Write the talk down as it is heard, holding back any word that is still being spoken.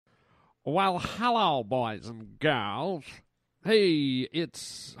Well, hello, boys and girls. Hey,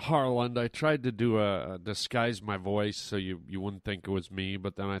 it's Harland. I tried to disguise my voice so you wouldn't think it was me,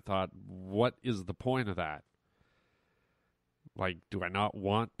 but then I thought, what is the point of that? Like, do I not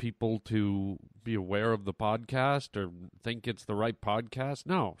want people to be aware of the podcast or think it's the right podcast?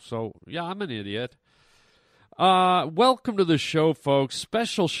 No. So, yeah, I'm an idiot. Welcome to the show, folks.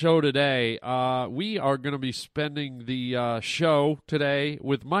 Special show today. We are going to be spending the show today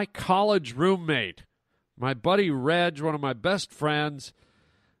with my college roommate, my buddy Reg, one of my best friends.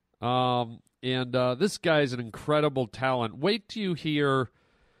 And this guy's an incredible talent. Wait till you hear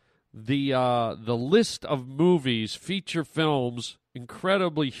the list of movies, feature films,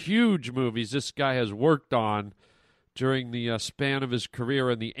 incredibly huge movies this guy has worked on during the span of his career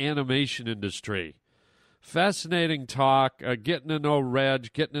in the animation industry. Fascinating talk, getting to know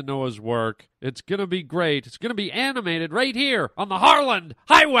Reg, getting to know his work. It's going to be great. It's going to be animated right here on the Harland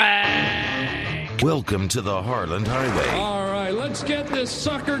Highway. Welcome to the Harland Highway. All right, let's get this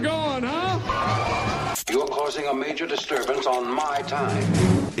sucker going, huh? You're causing a major disturbance on my time.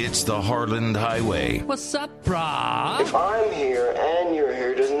 It's the Harland Highway. What's up, brah? If I'm here and you're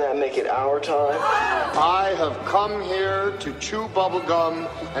here, doesn't that make it our time? I have come here to chew bubblegum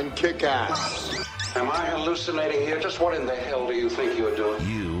and kick ass. Am I hallucinating here? Just what in the hell do you think you're doing?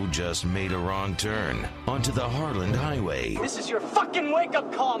 You just made a wrong turn onto the Harland Highway. This is your fucking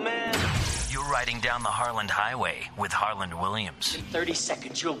wake-up call, man. You're riding down the Harland Highway with Harland Williams. In 30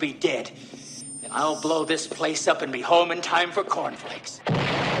 seconds, you'll be dead. And I'll blow this place up and be home in time for cornflakes.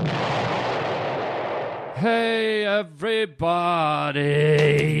 Hey, everybody.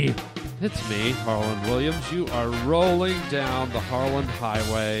 It's me, Harland Williams. You are rolling down the Harland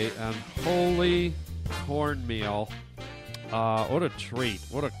Highway, and holy cornmeal. What a treat.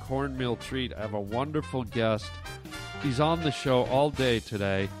 What a cornmeal treat. I have a wonderful guest. He's on the show all day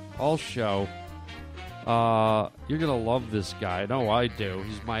today, all show. You're going to love this guy. I know I do.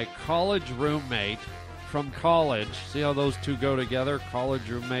 He's my college roommate from college. See how those two go together? College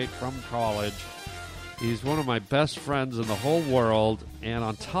roommate from college. He's one of my best friends in the whole world, and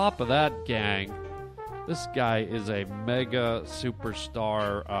on top of that, gang, this guy is a mega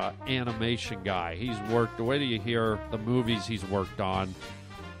superstar animation guy. He's worked, the way do you hear the movies he's worked on,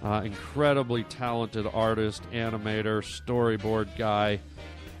 incredibly talented artist, animator, storyboard guy,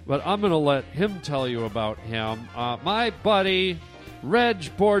 but I'm going to let him tell you about him. My buddy, Reg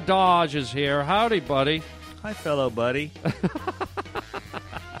Bordage is here. Howdy, buddy. Hi, fellow buddy.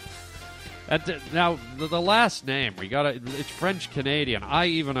 Now, the last name, it's French-Canadian. I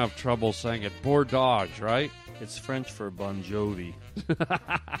even have trouble saying it. Bordage, right? It's French for Bon Jovi.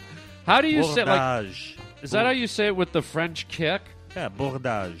 How do you say it? Bordage. Is that how you say it with the French kick? Yeah,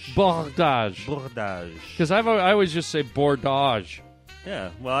 bordage. Bordage. Bordage. Because I always just say bordage. Yeah,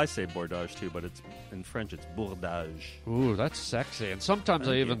 well, I say bordage too, but it's in French it's bordage. Ooh, that's sexy. And sometimes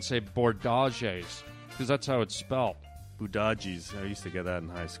I even say bordages, because that's how it's spelled. Budagis. I used to get that in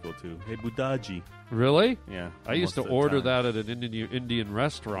high school, too. Hey, Budaji. Really? Yeah. I used to order that at an Indian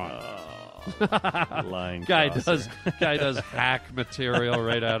restaurant. Line Guy crosser. does hack material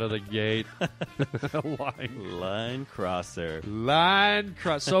right out of the gate. Line crosser.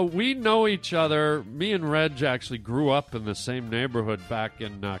 So we know each other. Me and Reg actually grew up in the same neighborhood back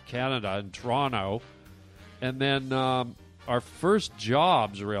in Canada, in Toronto. And then our first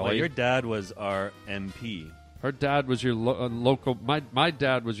jobs, really. Well, your dad was our MP. Her dad was your local. My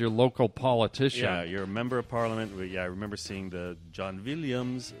dad was your local politician. Yeah, you're a member of parliament. Yeah, I remember seeing the John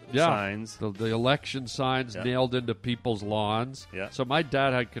Williams signs. The election signs nailed into people's lawns. Yeah. So my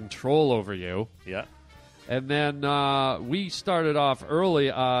dad had control over you. Yeah. And then we started off early.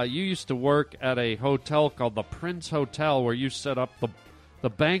 You used to work at a hotel called the Prince Hotel, where you set up the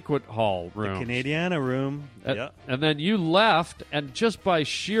banquet hall room, The Canadiana room. And then you left, and just by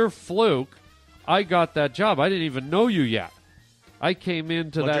sheer fluke, I got that job. I didn't even know you yet. I came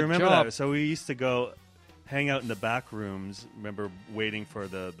into that do you remember job. That? So we used to go hang out in the back rooms. Remember waiting for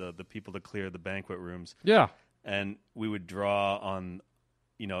the people to clear the banquet rooms. Yeah. And we would draw on,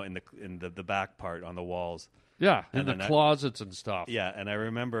 in the back part on the walls. Yeah, in the closets and stuff. Yeah, and I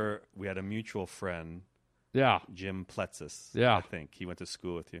remember we had a mutual friend. Yeah. Jim Pletzis. Yeah. I think he went to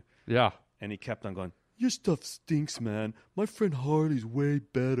school with you. Yeah. And he kept on going, "Your stuff stinks, man. My friend Harley's way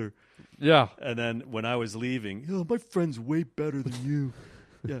better." Yeah. And then when I was leaving, my friend's way better than you.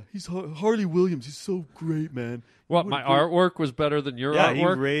 Yeah, he's Harley Williams. He's so great, man. What, my artwork was better than your artwork?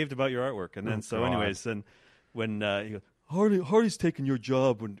 Yeah, he raved about your artwork. And then, anyways, then when he goes, Harley's taking your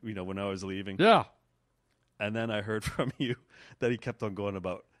job when I was leaving. Yeah. And then I heard from you that he kept on going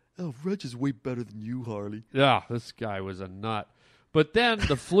about, "Oh, Reg is way better than you, Harley." Yeah, this guy was a nut. But then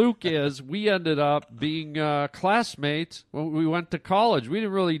the fluke is we ended up being classmates when we went to college. We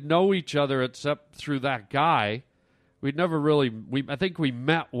didn't really know each other except through that guy. We'd never really I think we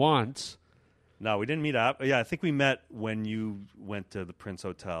met once. No, we didn't meet up. Yeah, I think we met when you went to the Prince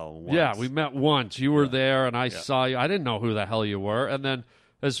Hotel once. Yeah, we met once. You were there, and I saw you. I didn't know who the hell you were. And then,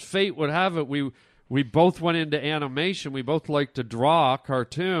 as fate would have it, we both went into animation. We both liked to draw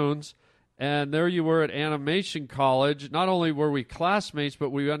cartoons. And there you were at animation college. Not only were we classmates, but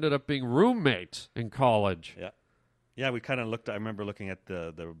we ended up being roommates in college. Yeah. Yeah, we kind of looked. I remember looking at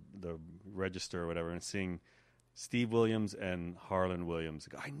the register or whatever and seeing Steve Williams and Harland Williams.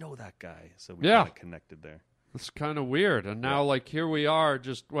 I know that guy. So we kind of connected there. It's kind of weird. And now, like, here we are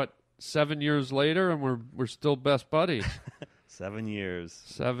just, 7 years later, and we're still best buddies. 7 years.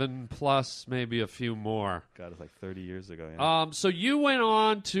 7+, maybe a few more. God, it's like 30 years ago. Yeah. So you went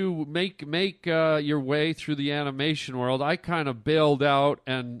on to make your way through the animation world. I kind of bailed out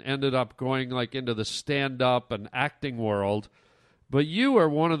and ended up going, like, into the stand-up and acting world. But you are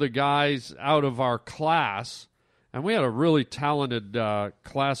one of the guys out of our class. And we had a really talented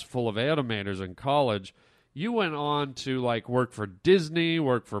class full of animators in college. You went on to, like, work for Disney,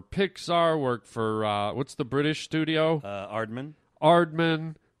 work for Pixar, work for, what's the British studio?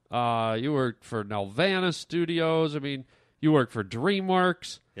 Aardman. You worked for Nelvana Studios. I mean, you worked for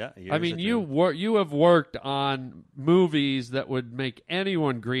DreamWorks. Yeah. I mean, you have worked on movies that would make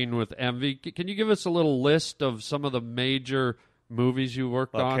anyone green with envy. Can you give us a little list of some of the major movies you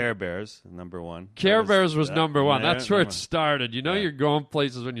worked on? Care Bears, number one. Care Bears was number one. That's where it started. You know, you're going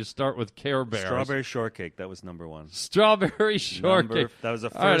places when you start with Care Bears. Strawberry Shortcake, that was number one. Strawberry Shortcake. That was the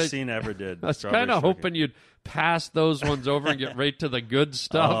first scene I ever did. I was kind of hoping you'd pass those ones over and get right to the good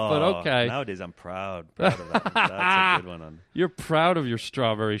stuff, but okay. Nowadays, I'm proud of that. That's a good one. You're proud of your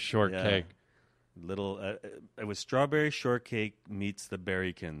Strawberry Shortcake. Yeah. It was Strawberry Shortcake meets the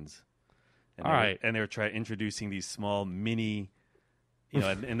Berrykins. And they were introducing these small mini. You know,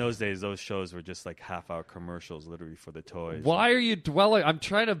 in those days, those shows were just like half-hour commercials, literally for the toys. Why are you dwelling? I'm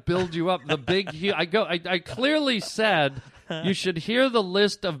trying to build you up. The big, I clearly said you should hear the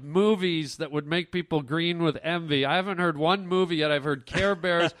list of movies that would make people green with envy. I haven't heard one movie yet. I've heard Care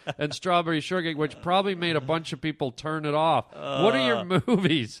Bears and Strawberry Shortcake, which probably made a bunch of people turn it off. What are your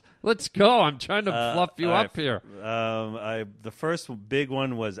movies? Let's go. I'm trying to fluff you up here. The first big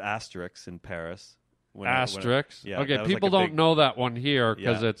one was Asterix in Paris. Asterix. Okay, people like don't know that one here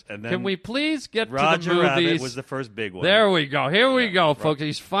because it's. Can we please get to the movies? Roger Rabbit was the first big one. There we go. Here we go, folks.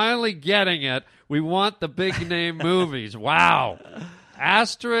 He's finally getting it. We want the big name movies. Wow.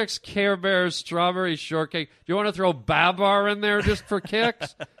 Asterix, Care Bears, Strawberry Shortcake. Do you want to throw Babar in there just for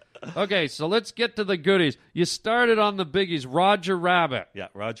kicks? Okay, so let's get to the goodies. You started on the biggies. Roger Rabbit. Yeah,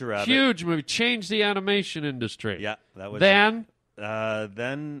 Roger Rabbit. Huge movie. Changed the animation industry. Yeah, that was. Then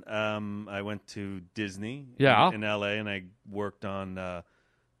I went to Disney in L.A., and I worked on,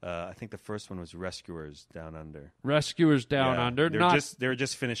 I think the first one was Rescuers Down Under. Rescuers Down Under. They were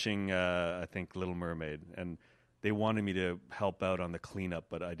just finishing, I think, Little Mermaid, and they wanted me to help out on the cleanup,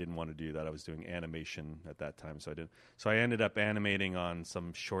 but I didn't want to do that. I was doing animation at that time, so I didn't. So I ended up animating on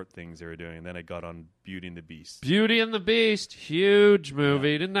some short things they were doing, and then I got on Beauty and the Beast. Beauty and the Beast, huge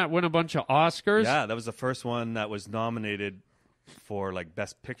movie. Didn't that win a bunch of Oscars? Yeah, that was the first one that was nominated for like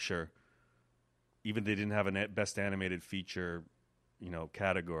Best Picture, even they didn't have a Best Animated Feature,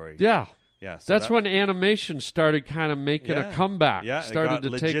 category. Yeah. So that's when animation started kind of making a comeback. Yeah, started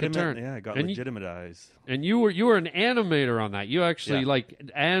to take a turn. Yeah, it got legitimatized. And you were an animator on that. You actually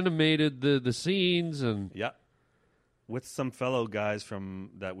animated the scenes and with some fellow guys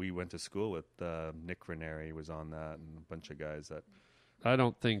that we went to school with. Nick Ranieri was on that, and a bunch of guys that. I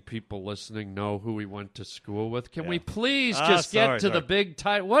don't think people listening know who we went to school with. Can we please just get to the big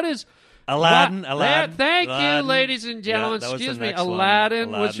title? What is Aladdin? Thank you, ladies and gentlemen. Excuse me.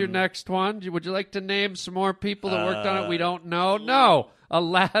 Aladdin was your next one. Would you like to name some more people that worked on it we don't know? No.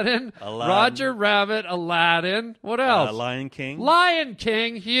 Aladdin, Roger Rabbit, Aladdin. What else? Lion King. Lion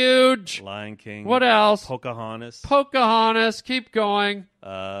King, huge. Lion King. What else? Pocahontas. Keep going.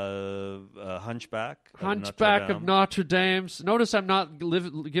 Hunchback. Hunchback of Notre Dame. Notice I'm not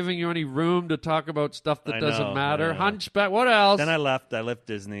giving you any room to talk about stuff that doesn't matter. Hunchback. What else? Then I left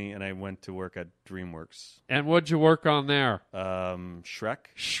Disney and I went to work at DreamWorks. And what'd you work on there? Shrek.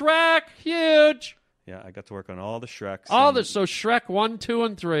 Shrek, huge. Yeah, I got to work on all the Shreks. So Shrek 1, 2,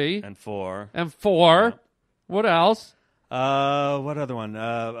 and 3. And 4. Yeah. What else? What other one?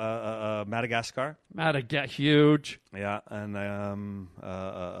 Madagascar. Huge. Yeah, and then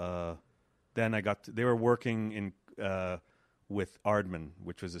they were working in with Aardman,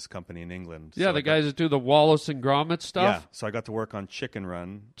 which was this company in England. Yeah, So the guys that do the Wallace and Gromit stuff. Yeah, so I got to work on Chicken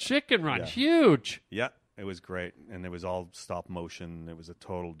Run. Chicken Run, Yeah. huge. Yeah, it was great, and it was all stop motion. It was a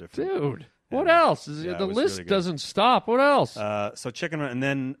total different. Dude, what Yeah. else? Yeah, The it was list really good. doesn't stop. What else? So Chicken Run, and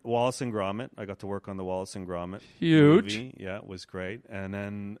then Wallace and Gromit. I got to work on the Wallace and Gromit Huge. movie. Yeah, it was great. And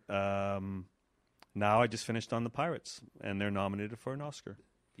then now I just finished on the Pirates, and they're nominated for an Oscar.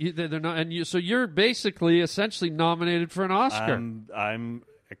 They're not, so you're basically essentially nominated for an Oscar. I'm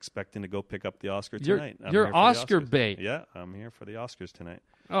expecting to go pick up the Oscar You're- tonight. I'm you're here for the Oscar Oscars. bait. Yeah, I'm here for the Oscars tonight.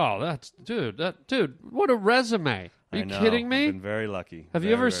 Oh, dude, what a resume. Are you I know. kidding me? I've been very lucky. Have you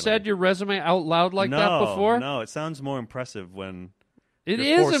Very, ever very said lucky. your resume out loud like that before? No, it sounds more impressive when It you're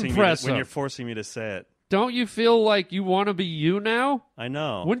is forcing me to- impressive. when you're forcing me to say it. Don't you feel like you want to be you now? I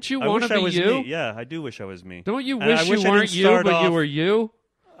know. Wouldn't you I wanna wish I be was you? Me. Yeah, I do wish I was me. Don't you And wish I you wish I weren't didn't you, start but you off- were you?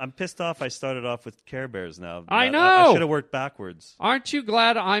 I'm pissed off I started off with Care Bears now. I I know. should have worked backwards. Aren't you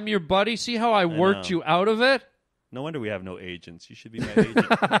glad I'm your buddy? See how I worked know. you out of it? No wonder we have no agents. You should be my agent.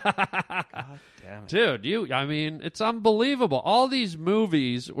 God damn it. Dude, it's unbelievable. All these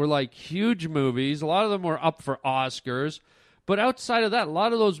movies were like huge movies. A lot of them were up for Oscars. But outside of that, a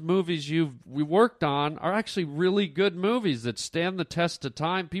lot of those movies we worked on are actually really good movies that stand the test of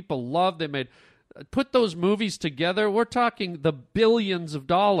time. People love. They made put those movies together. We're talking the billions of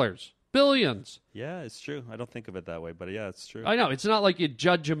dollars. Billions. Yeah, it's true. I don't think of it that way, but yeah, it's true. I know. It's not like you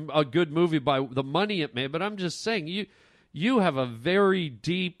judge a good movie by the money it made, but I'm just saying you have a very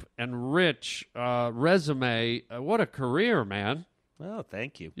deep and rich resume. What a career, man. Oh,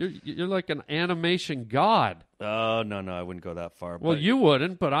 thank you. You're like an animation god. Oh, no, I wouldn't go that far. Well, but you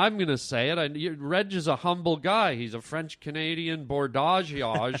wouldn't, but I'm going to say it. Reg is a humble guy. He's a French-Canadian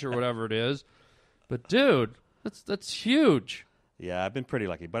bordageage or whatever it is. But, dude, that's huge. Yeah, I've been pretty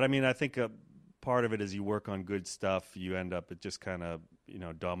lucky. But, I mean, I think part of it is you work on good stuff. You end up, it just kind of,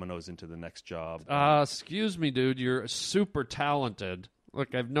 dominoes into the next job. Excuse me, dude. You're super talented.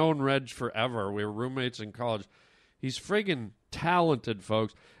 Look, I've known Reg forever. We were roommates in college. He's friggin' talented,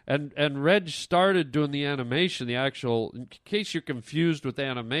 folks. And Reg started doing the animation, the actual, in case you're confused with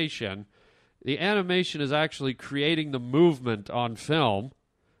animation, the animation is actually creating the movement on film,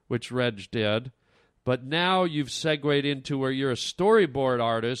 which Reg did. But now you've segued into where you're a storyboard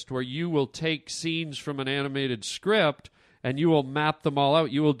artist, where you will take scenes from an animated script and you will map them all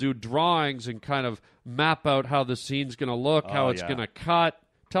out. You will do drawings and kind of map out how the scene's going to look, how it's going to cut.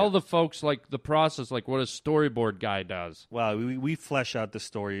 Tell the folks like the process, like what a storyboard guy does. Well, we flesh out the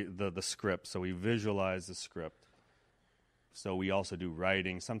story, the script, so we visualize the script. So we also do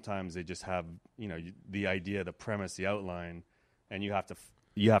writing. Sometimes they just have the idea, the premise, the outline, and you have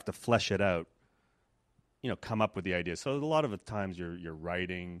to flesh it out. Come up with the idea. So a lot of the times you're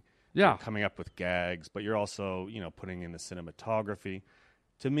writing, you're coming up with gags, but you're also putting in the cinematography.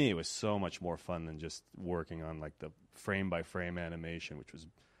 To me, it was so much more fun than just working on like the frame-by-frame animation, which was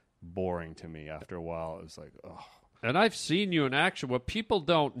boring to me after a while. It was like, oh. And I've seen you in action. What people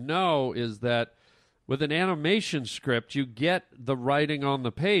don't know is that with an animation script, you get the writing on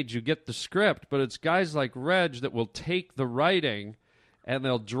the page, you get the script, but it's guys like Reg that will take the writing and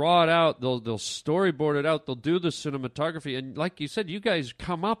they'll draw it out, they'll storyboard it out, they'll do the cinematography, and like you said, you guys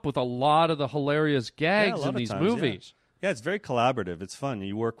come up with a lot of the hilarious gags in these movies. Yeah, it's very collaborative. It's fun.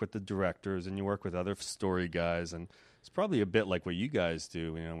 You work with the directors and you work with other story guys, and it's probably a bit like what you guys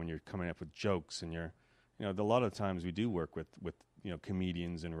do. When you're coming up with jokes, and a lot of times we do work with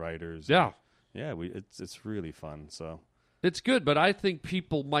comedians and writers. Yeah, it's really fun. So it's good, but I think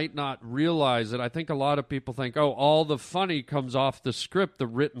people might not realize it. I think a lot of people think, oh, all the funny comes off the script, the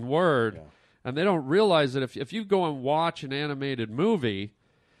written word, and they don't realize that if you go and watch an animated movie.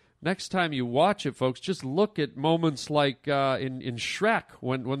 Next time you watch it, folks, just look at moments like in Shrek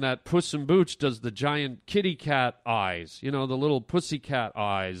when that Puss in Boots does the giant kitty cat eyes, the little pussy cat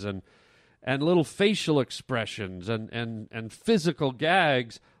eyes, and little facial expressions and physical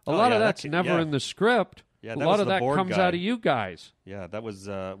gags. A lot of that's never in the script. Yeah, a lot of that comes out of you guys. Yeah, that was,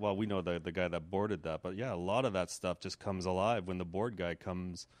 we know the guy that boarded that, but yeah, a lot of that stuff just comes alive when the board guy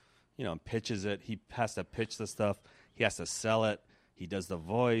comes, and pitches it. He has to pitch the stuff. He has to sell it. He does the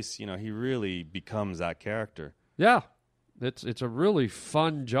voice, he really becomes that character. Yeah, it's a really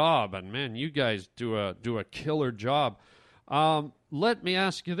fun job, and man, you guys do a killer job. Let me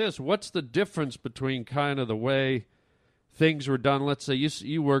ask you this: what's the difference between kind of the way things were done? Let's say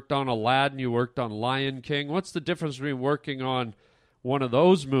you worked on Aladdin, you worked on Lion King. What's the difference between working on one of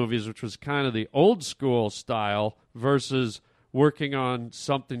those movies, which was kind of the old school style, versus working on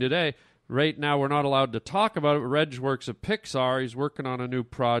something today? Right now, we're not allowed to talk about it. Reg works at Pixar. He's working on a new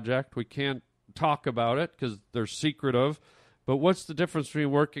project. We can't talk about it because they're secretive. But what's the difference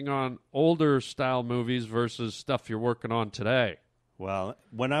between working on older style movies versus stuff you're working on today? Well,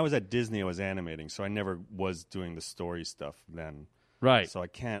 when I was at Disney, I was animating, so I never was doing the story stuff then. Right. So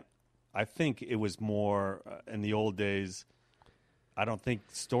I think it was more in the old days. I don't think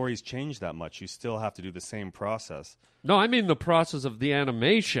stories change that much. You still have to do the same process. No, I mean the process of the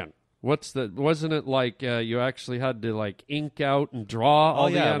animation. Wasn't it like you actually had to like ink out and draw all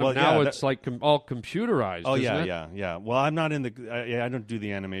the animation? Now it's like all computerized. Oh, isn't yeah, it? yeah. Well, I'm not in the. I don't do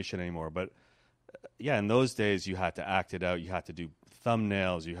the animation anymore. But yeah, in those days, you had to act it out. You had to do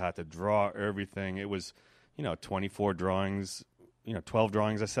thumbnails. You had to draw everything. It was, 24 drawings. 12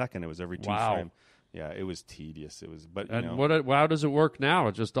 drawings a second. It was every two frames. Yeah, it was tedious. It was, but how does it work now?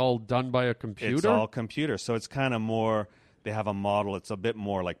 It's just all done by a computer. It's all computer, so it's kind of more. They have a model. It's a bit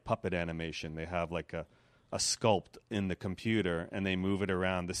more like puppet animation. They have like a sculpt in the computer, and they move it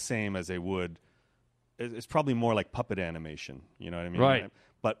around the same as they would. It's probably more like puppet animation. You know what I mean? Right.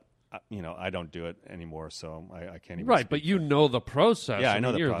 But I don't do it anymore, so I can't even. Right, but you know the process. Yeah, I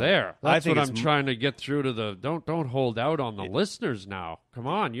know the you're process. there. That's what I'm it's trying to get through to the. Don't hold out on the listeners now. Come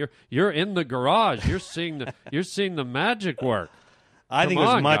on, you're in the garage. You're seeing the magic work. I think it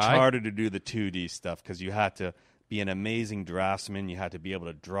was much guy. harder to do the 2D stuff because you had to be an amazing draftsman. You had to be able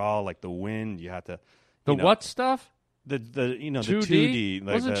to draw like the wind. You had to what stuff? The 2D. The 2D.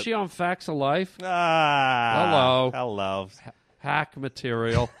 Like Wasn't she on Facts of Life? Hello. Hack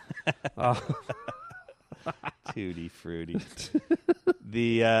material. 2D fruity.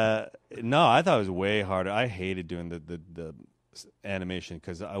 No, I thought it was way harder. I hated doing the animation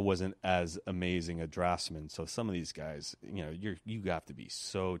because I wasn't as amazing a draftsman. So some of these guys, you have to be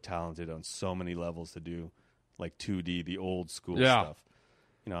so talented on so many levels to do like 2D, the old school stuff.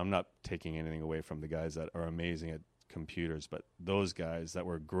 I'm not taking anything away from the guys that are amazing at computers, but those guys that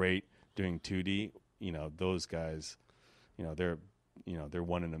were great doing 2D, those guys, they're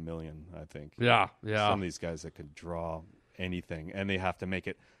one in a million, I think. Yeah. Some of these guys that could draw anything, and they have to make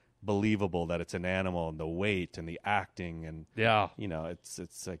it believable that it's an animal, and the weight and the acting, and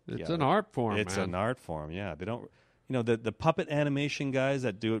it's like it's an art form. It's man. an art form. Yeah, they don't. The puppet animation guys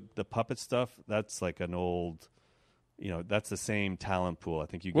that do the puppet stuff. That's like an old. That's the same talent pool. I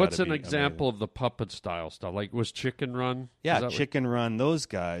think you. What's an example of the puppet style stuff? Like was Chicken Run? Yeah, Chicken Run. Those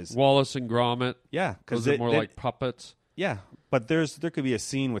guys. Wallace and Gromit. Yeah, because they're more like puppets. Yeah, but there could be a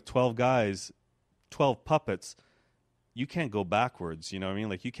scene with 12 guys, 12 puppets. You can't go backwards. You know what I mean?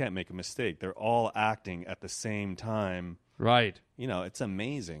 Like you can't make a mistake. They're all acting at the same time. Right. It's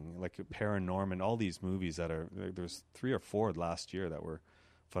amazing. Like Paranorman, all these movies that are there's 3 or 4 last year that were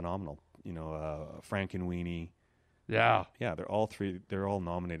phenomenal. Frankenweenie. Yeah. Yeah, they're all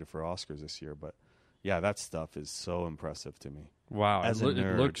nominated for Oscars this year, but yeah, that stuff is so impressive to me. Wow, As it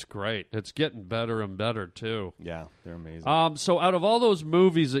looks great. It's getting better and better too. Yeah, they're amazing. So out of all those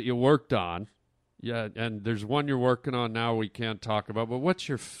movies that you worked on, and there's one you're working on now we can't talk about, but what's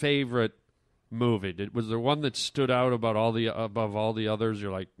your favorite movie? Was there one that stood out above all the others?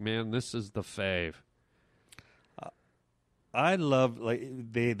 You're like, man, this is the fave. I love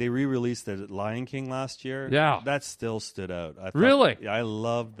they re-released the Lion King last year. Yeah, that still stood out. Really? I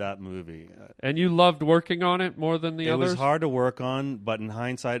loved that movie. And you loved working on it more than the others? It was hard to work on, but in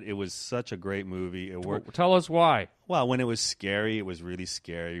hindsight, it was such a great movie. It worked. Tell us why. Well, when it was scary, it was really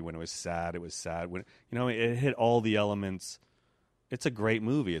scary. When it was sad, it was sad. When it hit all the elements. It's a great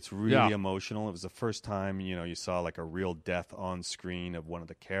movie. It's really emotional. It was the first time you saw like a real death on screen of one of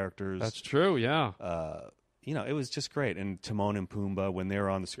the characters. That's true. Yeah. It was just great. And Timon and Pumbaa, when they were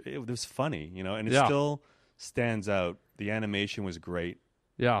on the screen, it was funny, and it still stands out. The animation was great.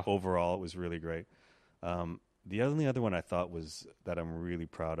 Yeah. Overall, it was really great. The only other one I thought was that I'm really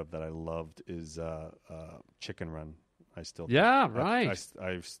proud of that I loved is Chicken Run. I still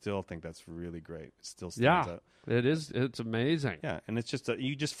I still think that's really great. It still stands out. It is. It's amazing. Yeah, and it's just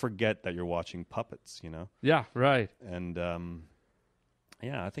you just forget that you're watching puppets, Yeah, right. And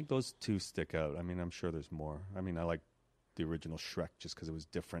I think those two stick out. I mean, I'm sure there's more. I mean, I like the original Shrek just because it was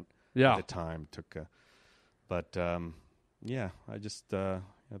different at the time. I just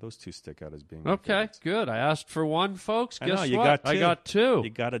those two stick out as being okay. Good. I asked for one, folks. Guess what? I got 2. You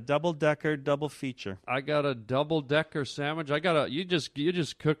got a double-decker, double feature. I got a double-decker sandwich. You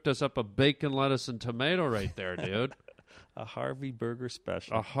just cooked us up a bacon, lettuce, and tomato right there, dude. A Harvey burger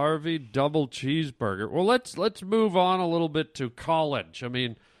special. A Harvey double cheeseburger. Well, let's move on a little bit to college. I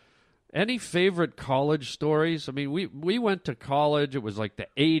mean, any favorite college stories? I mean, we went to college. It was like the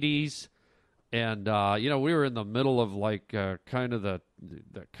 80s. And we were in the middle of like kind of the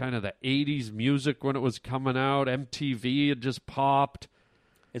 80s music when it was coming out. MTV had just popped.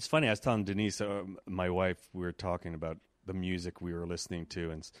 It's funny. I was telling Denise, my wife, we were talking about the music we were listening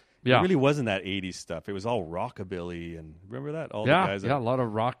to, and Yeah. it really wasn't that 80s stuff. It was all rockabilly, and remember that? All Yeah, the guys yeah, a lot of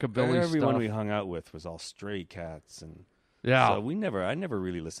rockabilly everyone stuff. we hung out with was all Stray Cats, and Yeah. so I never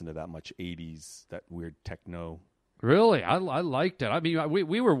really listened to that much 80s, that weird techno. Really? I liked it. I mean,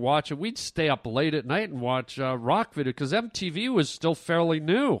 we were watching, we'd stay up late at night and watch rock video because MTV was still fairly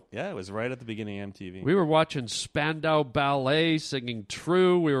new. Yeah, it was right at the beginning of MTV. We were watching Spandau Ballet singing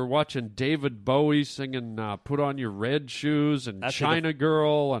True. We were watching David Bowie singing Put On Your Red Shoes and Actually, China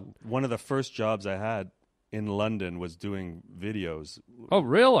Girl. And one of the first jobs I had in London was doing videos. Oh,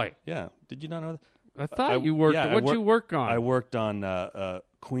 really? Yeah. Did you not know that? I thought you worked. What'd you work on? I worked on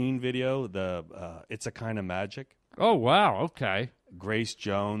Queen video, the It's a Kind of Magic. Oh, wow. Okay. Grace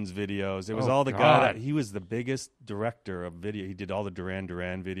Jones videos. It was Oh, all the God. guy that he was the biggest director of video. He did all the Duran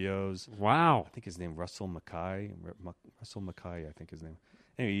Duran videos. Wow. I think his name Russell Mackay. Russell Mackay, I think his name.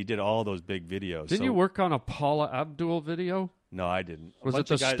 Anyway, he did all those big videos. Didn't you work on a Paula Abdul video? No, I didn't. Was it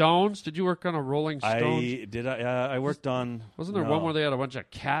the Stones? Did you work on a Rolling Stones? I did. I worked on. Wasn't there one where they had a bunch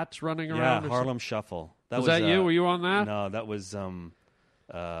of cats running around? Yeah, or Harlem Shuffle. Was that you? Were you on that? No, that was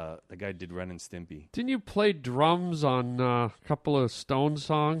the guy who did Ren and Stimpy. Didn't you play drums on a couple of Stone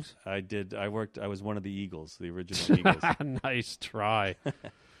songs? I did. I was one of the Eagles, the original Eagles. Nice try.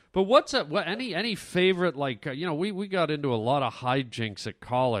 But what's any favorite, like, we got into a lot of hijinks at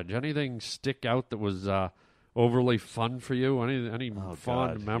college. Anything stick out that was overly fun for you? Any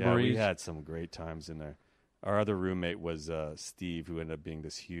fond memories? Yeah, we had some great times in there. Our other roommate was Steve, who ended up being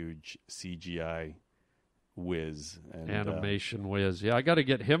this huge CGI whiz. And, animation whiz. Yeah, I got to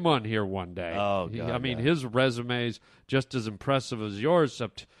get him on here one day. Oh, God, his resume's just as impressive as yours,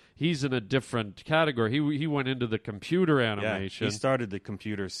 except he's in a different category. He went into the computer animation. Yeah, he started the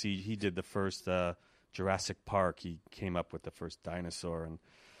computer. He did the first Jurassic Park. He came up with the first dinosaur and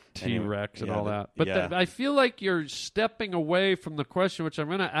T-Rex and all that. But I feel like you're stepping away from the question, which I'm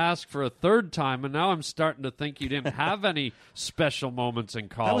going to ask for a third time, and now I'm starting to think you didn't have any special moments in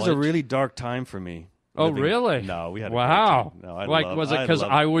college. That was a really dark time for me. Oh, really? No, we had a wow. great time. No, was it because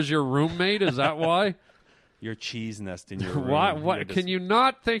I was your roommate? Is that why? Your cheese nest in your room. What? Can you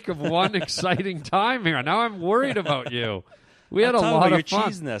not think of one exciting time here? Now I'm worried about you. We had a lot of your fun.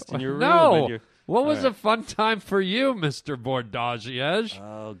 cheese nest in your room. No. What was a fun time for you, Mr. Bordagiez?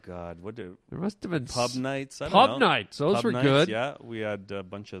 Oh, God. There must have been pub nights. Pub nights. Those were good. Yeah, we had a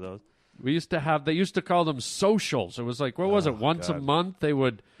bunch of those. They used to call them socials. It was like, what was it? Once a month they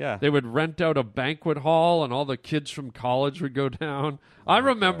would rent out a banquet hall and all the kids from college would go down. I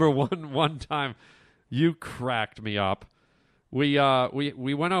remember one time you cracked me up. We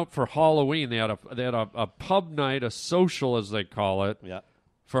went out for Halloween. They had a pub night, a social as they call it. Yeah.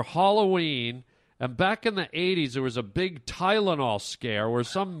 For Halloween, and back in the 80s there was a big Tylenol scare where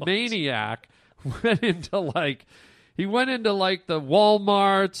some maniac went into like the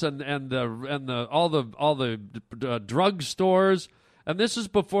Walmarts and all the drug stores, and this is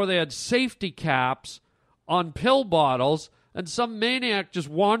before they had safety caps on pill bottles, and some maniac just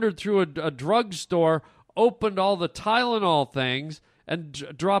wandered through a drug store, opened all the Tylenol things, and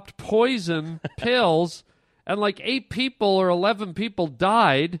dropped poison pills, and like 8 people or 11 people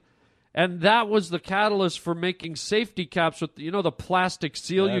died. And that was the catalyst for making safety caps with, the plastic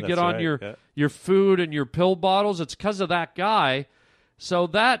seal you get on your food and your pill bottles. It's because of that guy. So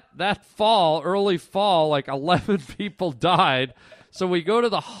that early fall, like 11 people died. So we go to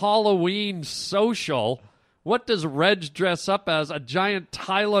the Halloween social. What does Reg dress up as? A giant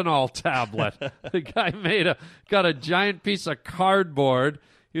Tylenol tablet. The guy got a giant piece of cardboard.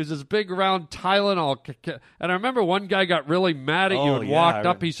 He was this big round Tylenol. And I remember one guy got really mad at you and walked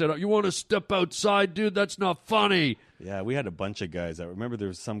up. He said, "You want to step outside, dude? That's not funny." Yeah, we had a bunch of guys. I remember there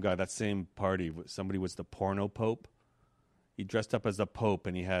was some guy, that same party, somebody was the porno pope. He dressed up as the pope,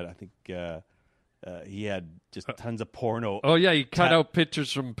 and he had, I think, he had just tons of porno. Oh, yeah, he cut out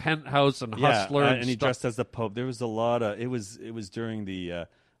pictures from Penthouse and Hustler. And he dressed as the pope. There was a lot of, it was during the, a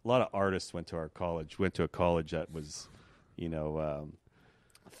lot of artists went to our college, went to a college that was,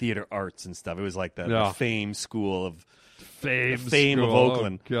 theater arts and stuff. It was like the fame school of fame of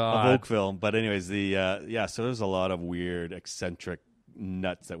Oakland, of Oakville. But anyways, so there was a lot of weird, eccentric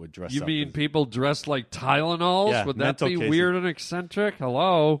nuts that would dress up. You mean people dressed like Tylenols? Yeah, would that be weird and eccentric?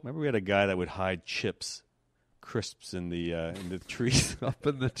 Hello? Remember we had a guy that would hide crisps in the trees. Up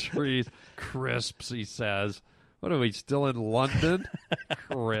in the trees. Crisps, he says. What are we, still in London?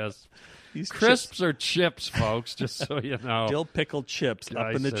 Crisps. Crisps are chips, folks, just so you know. Dill pickled chips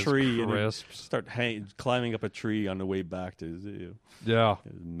up in the tree. Crisps. And start climbing up a tree on the way back to the zoo. Yeah.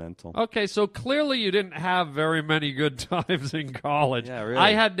 It was mental. Okay, so clearly you didn't have very many good times in college. Yeah, really.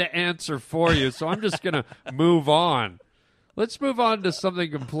 I had to answer for you, so I'm just going to move on. Let's move on to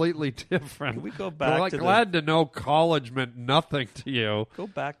something completely different. Can we go back to glad to know college meant nothing to you. Go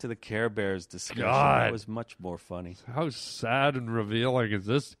back to the Care Bears discussion. God. That was much more funny. How sad and revealing has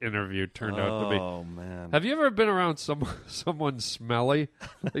this interview turned out to be? Oh, man. Have you ever been around someone smelly?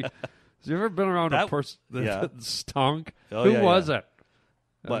 Like, have you ever been around a person that stunk? Oh, Who yeah, was yeah. it?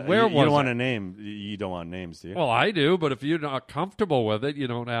 But Where was you don't it? want to name. You don't want names, do you? Well, I do, but if you're not comfortable with it, you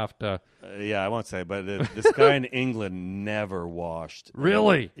don't have to. Yeah, I won't say. But this guy in England never washed.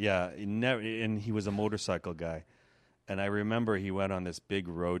 Really? Yeah, he never. And he was a motorcycle guy. And I remember he went on this big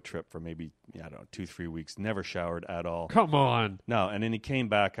road trip for maybe, I don't know, 2-3 weeks. Never showered at all. Come on. No, and then he came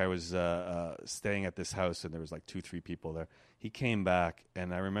back. I was staying at this house, and there was like 2-3 people there. He came back,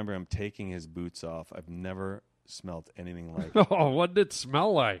 and I remember him taking his boots off. I've never smelled anything like it. Oh, what did it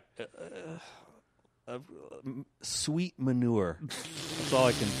smell like? Sweet manure. That's all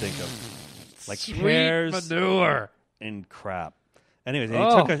I can think of. Like Sweet hairs manure and crap. Anyways,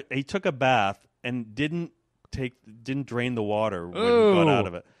 and he took a bath and didn't drain the water when he got out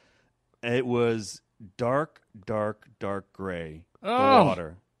of it. It was dark gray. The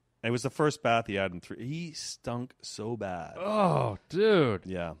water. It was the first bath he had in 3. He stunk so bad. Oh, dude.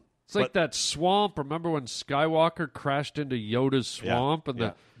 Yeah. It's like that swamp. Remember when Skywalker crashed into Yoda's swamp and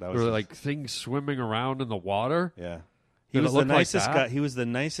there were like things swimming around in the water? Yeah. He was the nicest like guy. He was the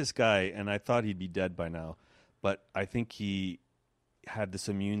nicest guy, and I thought he'd be dead by now. But I think he had this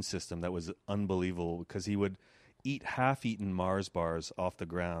immune system that was unbelievable because he would eat half-eaten Mars bars off the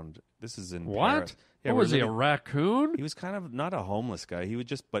ground. This is in Paris. Yeah, what was he, a raccoon? He was kind of not a homeless guy.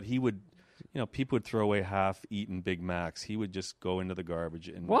 But he would, people would throw away half-eaten Big Macs. He would just go into the garbage.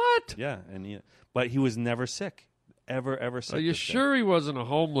 And What? Yeah, but he was never sick. Ever sick. Are you sure he wasn't a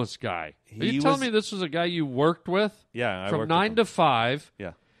homeless guy? Are you telling me this was a guy you worked with? Yeah, from 9 to 5.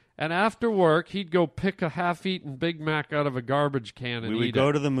 Yeah. And after work, he'd go pick a half-eaten Big Mac out of a garbage can and eat it. We would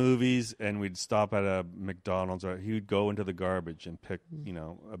go to the movies, and we'd stop at a McDonald's. Or he would go into the garbage and pick,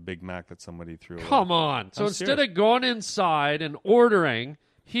 a Big Mac that somebody threw away. Come on. So instead of going inside and ordering,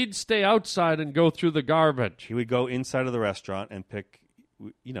 he'd stay outside and go through the garbage. He would go inside of the restaurant and pick,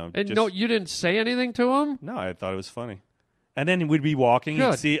 And no, you didn't say anything to him? No, I thought it was funny. And then we'd be walking.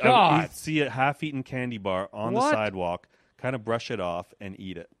 Good He'd see a half-eaten candy bar on the sidewalk, kind of brush it off, and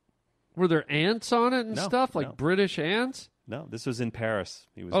eat it. Were there ants on it and stuff, like British ants? No, this was in Paris.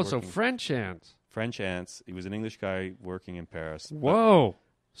 He was so French ants. French ants. He was an English guy working in Paris. Whoa.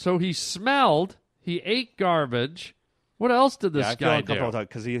 So he smelled, he ate garbage. What else did this guy do?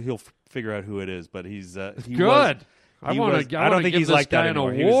 Because he'll figure out who it is, but he's good. I want to give this guy an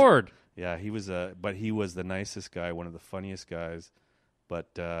award. He was but he was the nicest guy, one of the funniest guys. But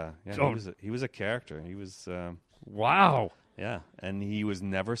he was a character. He was wow. Yeah, and he was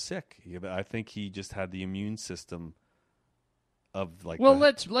never sick. I think he just had the immune system of like. Well,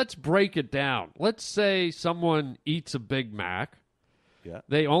 let's break it down. Let's say someone eats a Big Mac. Yeah.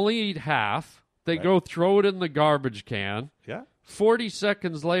 They only eat half. They go throw it in the garbage can. Yeah. 40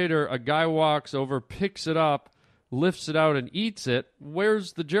 seconds later, a guy walks over, picks it up, lifts it out, and eats it.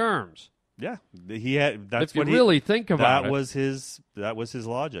 Where's the germs? Yeah, he had. That's if you what really think about it. That was his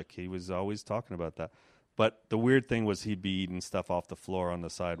logic. He was always talking about that. But the weird thing was he'd be eating stuff off the floor on the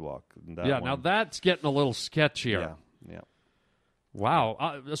sidewalk. Now that's getting a little sketchier. Yeah.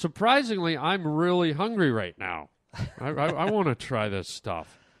 Wow. Surprisingly, I'm really hungry right now. I want to try this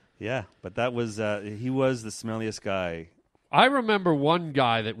stuff. Yeah, but that was he was the smelliest guy. I remember one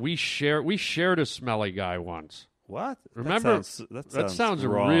guy that we shared a smelly guy once. What? Remember? That sounds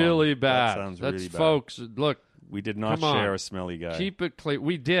really bad. That sounds really bad. Folks, look. We did not share a smelly guy. Keep it clear.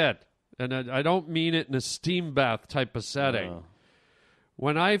 We did. And I don't mean it in a steam bath type of setting. No.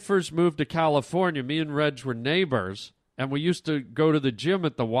 When I first moved to California, me and Reg were neighbors, and we used to go to the gym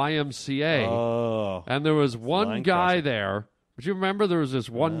at the YMCA. Oh. And there was one guy there. But you remember there was this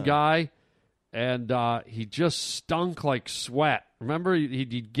one guy, and he just stunk like sweat. Remember,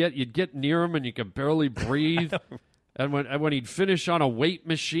 you'd get near him, and you could barely breathe. And when he'd finish on a weight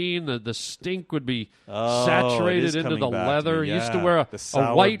machine, the stink would be saturated into the leather. He used to wear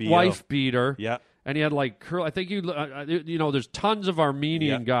a white wife beater. Yeah. And he had like curl. I think there's tons of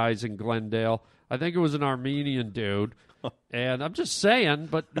Armenian guys in Glendale. I think it was an Armenian dude. And I'm just saying,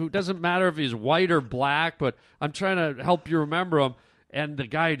 but it doesn't matter if he's white or black, but I'm trying to help you remember him. And the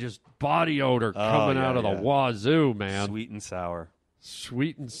guy just body odor coming out of the wazoo, man. Sweet and sour.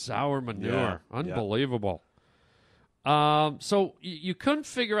 Sweet and sour manure. Yeah. Unbelievable. So you couldn't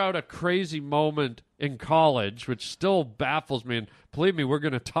figure out a crazy moment in college, which still baffles me. And believe me, we're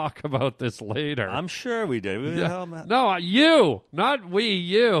going to talk about this later. I'm sure we did. No, you, not we,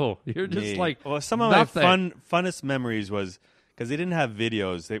 you. You're just like some of nothing. my funnest memories was because they didn't have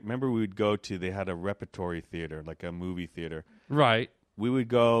videos. Remember we would go to, they had a repertory theater, like a movie theater. Right. We would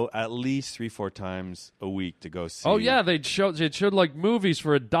go at least 3-4 times a week to go see. Oh yeah, they'd showed like movies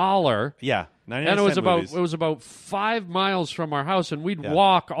for $1. Yeah, 99 and it was cent about movies. it was about 5 miles from our house, and we'd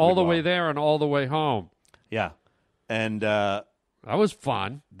walk all the way there and all the way home. Yeah, and that was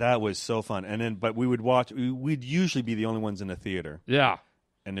fun. That was so fun. And then, but we would watch. We'd usually be the only ones in the theater. Yeah,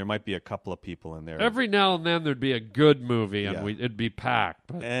 and there might be a couple of people in there. Every now and then there'd be a good movie, and it'd be packed.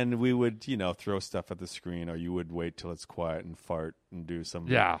 But... And we would, throw stuff at the screen, or you would wait till it's quiet and fart and do some.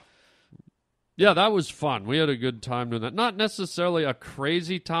 Yeah. Yeah, that was fun. We had a good time doing that. Not necessarily a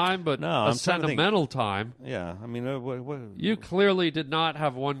crazy time, but a sentimental time. Yeah, I mean, you clearly did not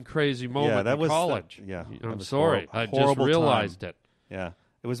have one crazy moment in college. I'm sorry. I just realized it. Yeah,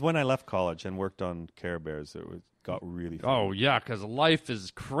 it was when I left college and worked on Care Bears. It got really fun. Oh, yeah, because life is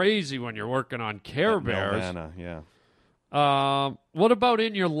crazy when you're working on Care Bears. Nelvana, yeah. What about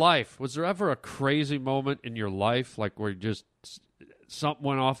in your life? Was there ever a crazy moment in your life, like where just something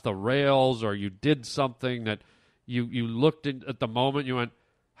went off the rails, or you did something that you looked at the moment, you went,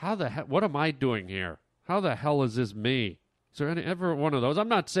 how the hell, what am I doing here? How the hell is this me? Is there ever one of those? I'm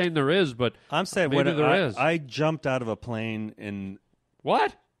not saying there is, but I'm saying maybe there is. I jumped out of a plane in...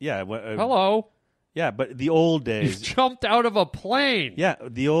 What? Yeah. Hello? Yeah, but the old days... You jumped out of a plane? Yeah,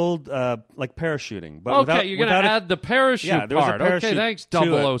 the old, like parachuting. But you're going to add the parachute part. There was a parachute. Okay, thanks,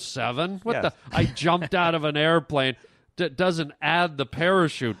 007. What the... I jumped out of an airplane... doesn't add the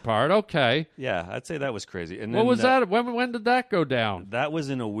parachute part. Okay. Yeah, I'd say that was crazy. And what was that? When did that go down? That was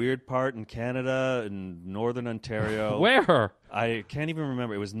in a weird part in Canada, in northern Ontario. Where? I can't even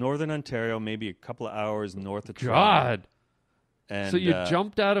remember. It was northern Ontario, maybe a couple of hours north of Toronto. God. And, so you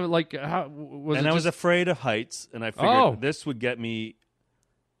jumped out of it like how was and it I was afraid of heights, and I figured this would get me,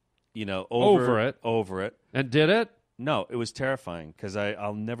 over it. And did it? No, it was terrifying because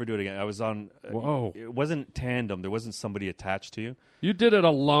I'll never do it again. I was on. Whoa! It wasn't tandem. There wasn't somebody attached to you. You did it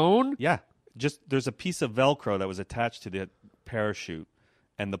alone? Yeah. Just there's a piece of Velcro that was attached to the parachute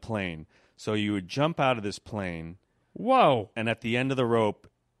and the plane. So you would jump out of this plane. Whoa! And at the end of the rope,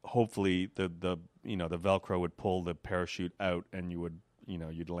 hopefully the Velcro would pull the parachute out, and you would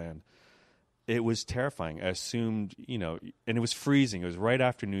you'd land. It was terrifying. I assumed and it was freezing. It was right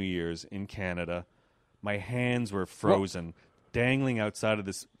after New Year's in Canada. My hands were frozen, dangling outside of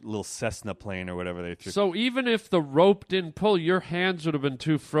this little Cessna plane or whatever they threw. So even if the rope didn't pull, your hands would have been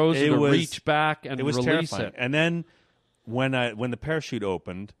too frozen to reach back and release terrifying. it. And then when the parachute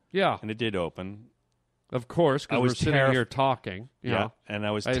opened, and it did open, of course, because we're sitting here talking. Yeah, and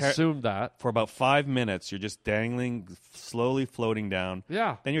I assumed that for about 5 minutes, you're just dangling, slowly floating down.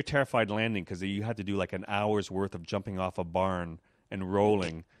 Yeah. Then you're terrified landing because you had to do like an hour's worth of jumping off a barn and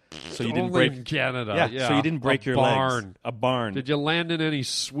rolling. So you didn't break in Canada. Yeah, so you didn't break your legs. A barn. Did you land in any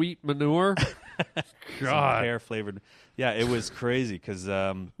sweet manure? God, pear flavored. Yeah, it was crazy because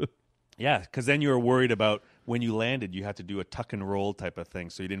because then you were worried about when you landed, you had to do a tuck and roll type of thing,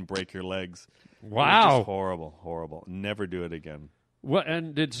 so you didn't break your legs. Wow, it was just horrible. Never do it again. What?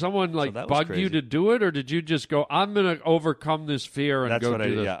 And did someone bug you to do it, or did you just go, "I'm going to overcome this fear and That's go what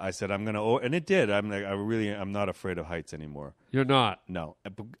do this"? Yeah, I said I'm going to, and it did. I'm not afraid of heights anymore. You're not? No,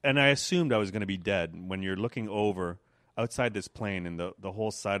 and I assumed I was going to be dead. When you're looking over outside this plane and the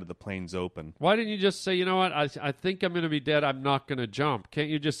whole side of the plane's open. Why didn't you just say, you know what, I think I'm going to be dead. I'm not going to jump. Can't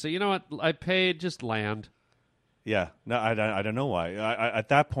you just say, you know what, I paid, just land? Yeah, no, I don't know why. At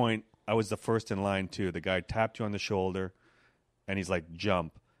that point, I was the first in line too. The guy tapped you on the shoulder. And he's like,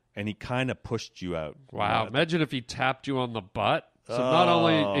 jump. And he kind of pushed you out. Wow. Imagine if he tapped you on the butt. So not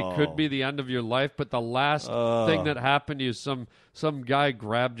only it could be the end of your life, but the last thing that happened to you, some guy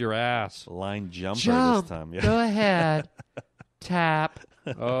grabbed your ass. Line jumper Jump. this time. Yeah. Go ahead. Tap.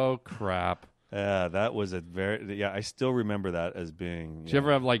 Oh, crap. Yeah, that was I still remember that as being. Did you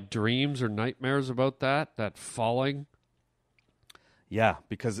ever have dreams or nightmares about that falling? Yeah,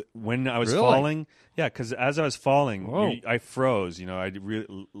 because when I was falling, because as I was falling, I froze. I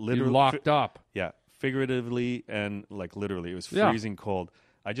literally you locked up. Yeah, figuratively and literally, it was freezing cold.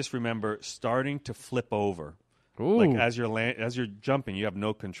 I just remember starting to flip over. Ooh. As you're jumping, you have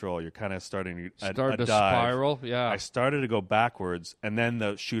no control. You're kind of starting to dive. Spiral. Yeah, I started to go backwards, and then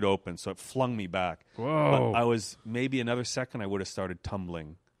the chute opened, so it flung me back. Whoa! But I was maybe another second, I would have started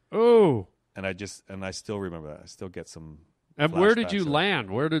tumbling. Oh, and I still remember that. I still get some And where did you flashbacks.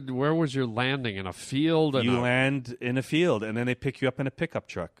 land? Where was your landing? In a field? You land in a field, and then they pick you up in a pickup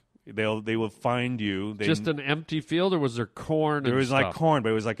truck. They will find you. Just an empty field, or was there corn? There and was stuff? like corn, but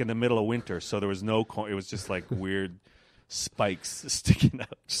it was like in the middle of winter, so there was no corn. It was just like weird spikes sticking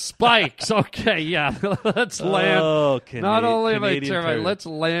out. Spikes. Okay, yeah. Let's land. Oh, Not only am I Canadian terrified, turd. let's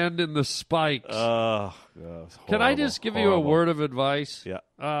land in the spikes. Oh, it's Can I horrible, just give you a horrible. word of advice?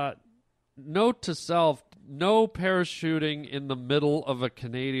 Yeah. Note to self: no parachuting in the middle of a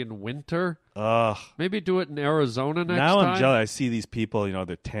Canadian winter. Maybe do it in Arizona next Now time. I'm jealous. I see these people,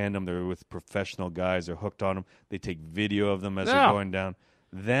 they're tandem, they're with professional guys, they're hooked on them. They take video of them as they're going down.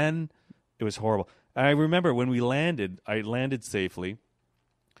 Then it was horrible. I remember when I landed safely.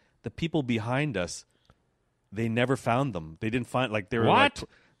 The people behind us, they never found them. They didn't find, they were What?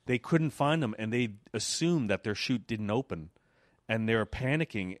 they couldn't find them, and they assumed that their chute didn't open. And they were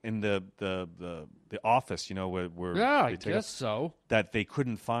panicking in the office, where Yeah, they I take guess us, so. that they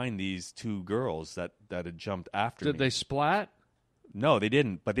couldn't find these two girls that had jumped after me. Did they splat? No, they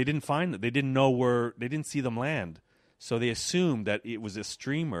didn't. But they didn't find them. They didn't know where. They didn't see them land. So they assumed that it was a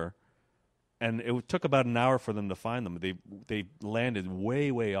streamer, and it took about an hour for them to find them. They landed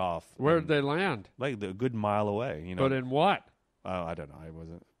way off. Where did they land? Like a good mile away. But in what? I don't know. I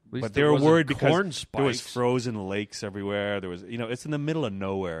wasn't. least But it they were wasn't worried because corn there was spikes. frozen lakes everywhere. There was, it's in the middle of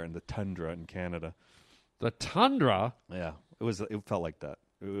nowhere in the tundra in Canada. The tundra? Yeah, it felt like that.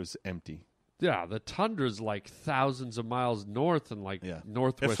 It was empty. Yeah, the tundra's like thousands of miles north and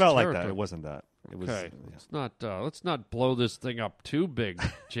northwest It felt like territory. that. It wasn't that. It was. Okay, Yeah. let's not blow this thing up too big,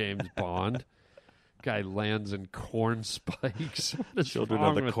 James Bond. Guy lands in corn spikes. What is Children wrong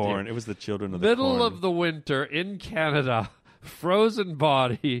of the with corn. you? It was the children of the Middle corn. of the winter in Canada, frozen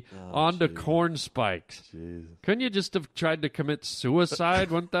body onto corn spikes. Jesus. Couldn't you just have tried to commit suicide?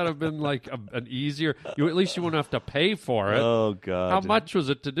 Wouldn't that have been like an easier? At least you wouldn't have to pay for it. Oh God! How much was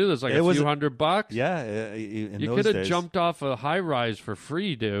it to do this? Like It a was few $100? Yeah, in You those could have days. jumped off a high rise for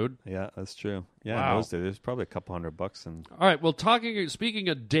free, dude. Yeah, that's true. Yeah, Wow. in those days, it was probably a couple $100. And All right. Well, speaking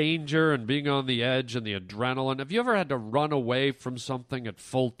of danger and being on the edge and the adrenaline, have you ever had to run away from something at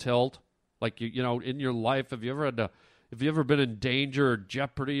full tilt? Like in your life, have you ever been in danger or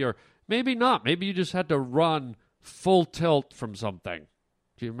jeopardy, or maybe not? Maybe you just had to run full tilt from something.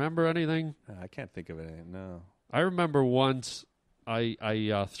 Do you remember anything? I can't think of it. No. I remember once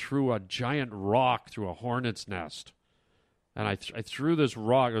I threw a giant rock through a hornet's nest, and I threw this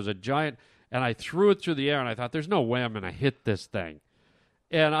rock. It was a giant. And I threw it through the air, and I thought, there's no way I'm going to hit this thing.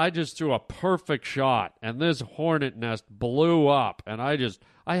 And I just threw a perfect shot, and this hornet nest blew up, and I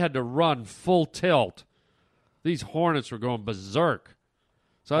had to run full tilt. These hornets were going berserk.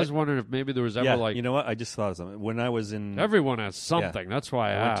 So I was wondering if maybe there was ever you know what? I just thought of something. When I was in... Everyone has something. That's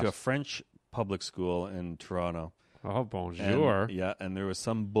why I went asked. to a French public school in Toronto. Oh, bonjour. And there was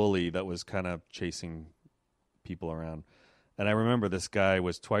some bully that was kind of chasing people around. And I remember this guy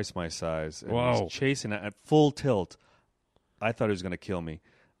was twice my size. And he Whoa. was chasing at full tilt. I thought he was going to kill me.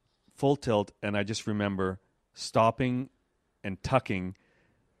 Full tilt, and I just remember stopping and tucking,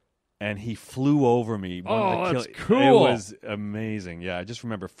 and he flew over me. That's It cool. was amazing. Yeah, I just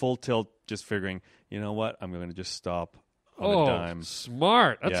remember full tilt, just figuring, you know what? I'm going to just stop on a dime.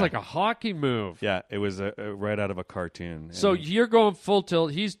 Smart. That's Yeah. like a hockey move. Yeah, it was right out of a cartoon. So And, you're going full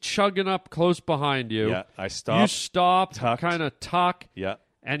tilt. He's chugging up close behind you. yeah, I stopped. You stop, tucked. kind of tuck, Yeah.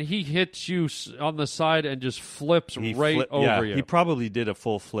 and he hits you on the side and just flips He right over you. He probably did a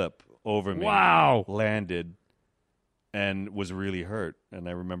full flip over me. Wow. Landed and was really hurt. And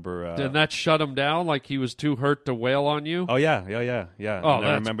I remember... Did that shut him down like he was too hurt to wail on you? Oh, yeah. Oh, And I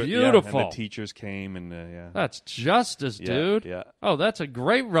that's remember, beautiful. and the teachers came and, yeah. That's justice, Yeah, dude. yeah. Oh, that's a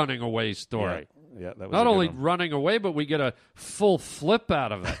great running away story. Yeah, that was Not a good only one. running away, but we get a full flip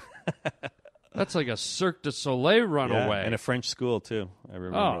out of it. That's like a Cirque du Soleil runaway. And a French school, too. I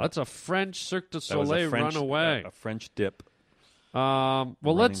remember. Oh, that's a French Cirque du That was a Soleil French- runaway. A French dip. Well,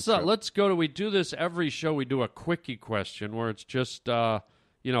 Running trip. let's go to. We do this every show. We do a quickie question where it's just a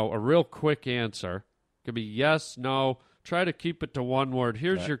real quick answer. Could be yes, no. Try to keep it to one word.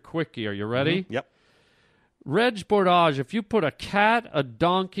 Here's your quickie. Are you ready? Yep. Reg Bordage, if you put a cat, a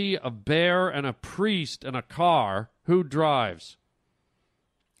donkey, a bear, and a priest in a car, who drives?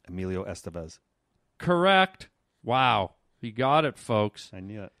 Emilio Estevez. Correct. Wow. He got it, folks. I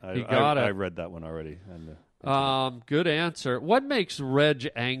knew it. He got it. I read that one already. And, Good answer. What makes Reg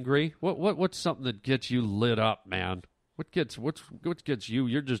angry? What's something that gets you lit up, man? What gets you?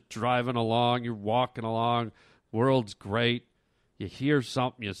 You're just driving along, you're walking along, world's great. You hear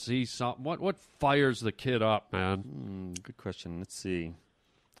something, you see something. What fires the kid up, man? good question. Let's see.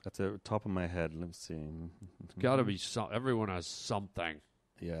 That's the top of my head. Let's see. It's got to be everyone has something.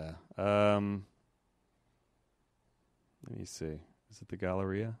 Yeah. Let me see. Is it the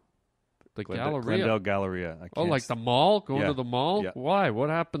Galleria? The Glendale Galleria? Galleria. Like the mall? Going to the mall? Yeah. Why? What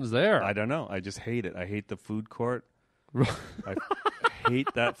happens there? I don't know. I just hate it. I hate the food court. I hate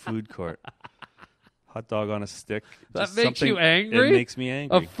that food court. Hot dog on a stick. That makes you angry? It makes me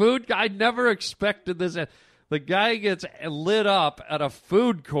angry. A food guy, I never expected this. The guy gets lit up at a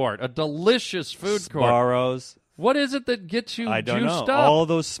food court, a delicious food court. Sparrows. What is it that gets you I don't juiced know. up? All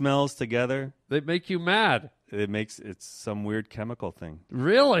those smells together. They make you mad. It's some weird chemical thing.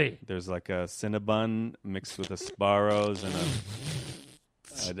 Really? There's like a Cinnabon mixed with a Sparrows and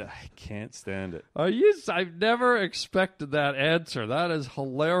I can't stand it. I've never expected that answer. That is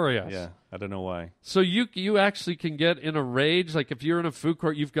hilarious. Yeah, I don't know why. So you actually can get in a rage. Like if you're in a food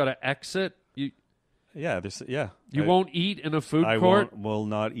court, you've got to exit. You won't eat in a food court? I will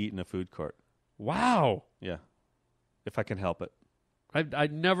not eat in a food court. Wow. Yeah, if I can help it. I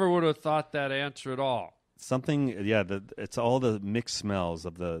never would have thought that answer at all. It's all the mixed smells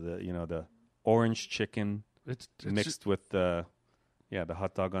of the orange chicken it's mixed with the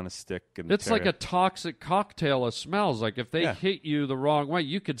hot dog on a stick. And it's like a toxic cocktail of smells. Like if they hit you the wrong way,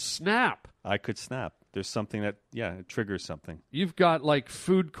 you could snap. I could snap. There's something that, it triggers something. You've got like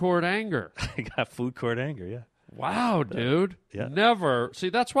food court anger. I got food court anger, yeah. Wow, dude. Yeah. Never. See,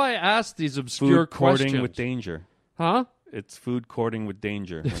 that's why I asked these obscure questions. Food courting with danger. Huh? It's food courting with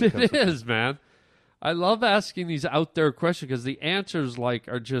danger. It is, man. I love asking these out there questions because the answers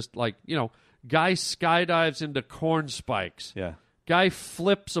are just like, guy skydives into corn spikes. Yeah. Guy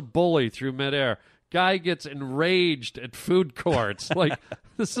flips a bully through midair. Guy gets enraged at food courts.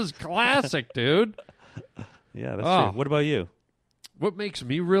 This is classic, dude. Yeah, that's true. What about you? What makes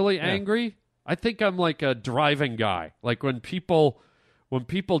me really angry? I think I'm like a driving guy. Like when people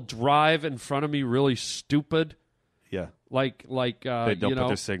drive in front of me really stupid. Yeah. They don't put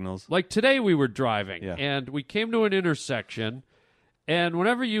their signals. Like today we were driving Yeah. and we came to an intersection, and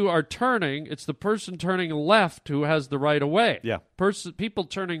whenever you are turning, it's the person turning left who has the right of way. Yeah. People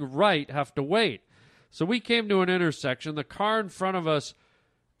turning right have to wait. So we came to an intersection. The car in front of us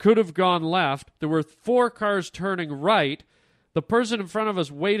could have gone left. There were 4 cars turning right. The person in front of us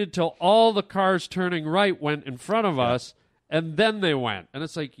waited till all the cars turning right went in front of us, and then they went. And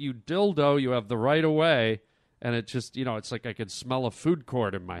it's like, you dildo, you have the right of way. And it just, it's like I could smell a food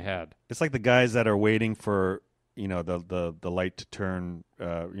court in my head. It's like the guys that are waiting for, the light to turn,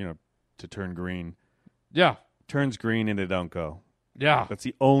 to turn green. Yeah. Turns green and they don't go. Yeah. That's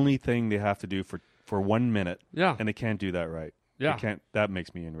the only thing they have to do for 1 minute. Yeah. And they can't do that right. Yeah. They can't. That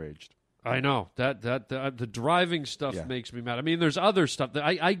makes me enraged. I know. The driving stuff makes me mad. I mean, there's other stuff that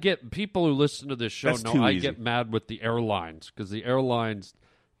I get. People who listen to this show That's know too I easy. get mad with the airlines because the airlines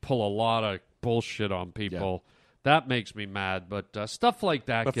pull a lot of bullshit on people. That makes me mad, but stuff like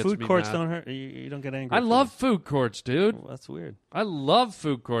that But gets me food courts mad. don't hurt. You don't get angry. I love food courts, dude. Well, that's weird. I love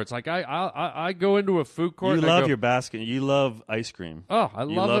food courts. Like I go into a food court. You and love I go, your Baskin. You love ice cream. Oh, I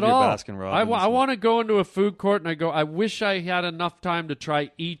You love it your all. Baskin Robbins. I want to go into a food court and I go, I wish I had enough time to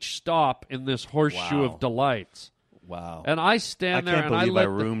try each stop in this horseshoe Wow. of delights. Wow. And I stand I there can't and believe I I let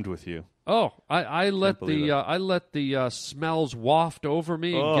roomed with you. I let believe the smells waft over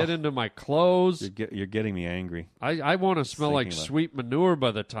me and Oh. get into my clothes. You're getting me angry. I want to smell like thinking about it. sweet manure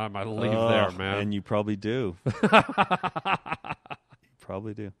by the time I leave there, man. And you probably do. You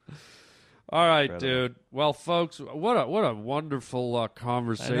probably do. All right, Incredible. dude. Well, folks, what a wonderful I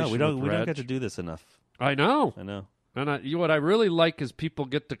conversation. know. We don't Reg. get to do this enough. I know. I know. And what I really like is people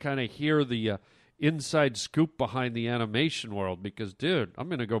get to kind of hear the inside scoop behind the animation world because, dude, I'm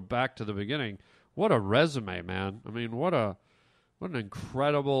going to go back to the beginning. What a resume, man. I mean, what an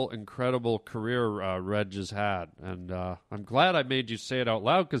incredible career Reg has had. And I'm glad I made you say it out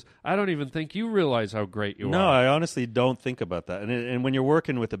loud because I don't even think you realize how great you No, are. I honestly don't think about that. And when you're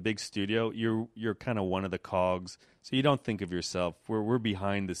working with a big studio, you're kind of one of the cogs, so you don't think of yourself. We're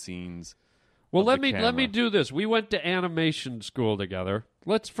behind the scenes. Well, of let the me camera. do this. We went to animation school together.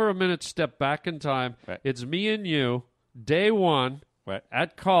 Let's for a minute step back in time. Right. It's me and you, day one, Right.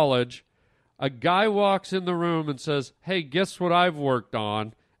 at college. A guy walks in the room and says, "Hey, guess what I've worked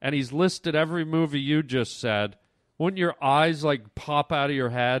on?" And he's listed every movie you just said. Wouldn't your eyes pop out of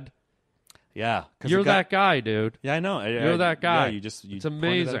your head? Yeah, 'cause You're the guy- that guy, dude. Yeah, I know. You're that guy. Yeah, you It's pointed out.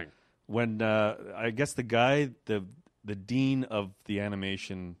 amazing. When I guess the guy, the dean of the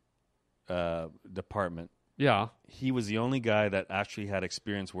animation department, Yeah. he was the only guy that actually had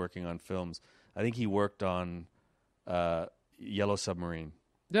experience working on films. I think he worked on Yellow Submarine.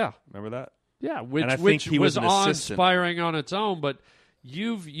 Yeah. Remember that? Yeah, And I think which he was was an assistant. awe-inspiring on its own, but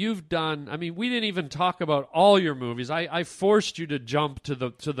you've done. I mean, we didn't even talk about all your movies. I forced you to jump to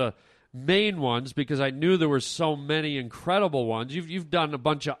the main ones because I knew there were so many incredible ones. You've done a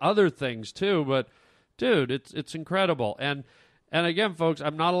bunch of other things too, but dude, it's incredible. And again, folks,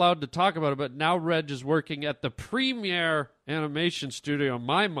 I'm not allowed to talk about it, but now Reg is working at the premier animation studio in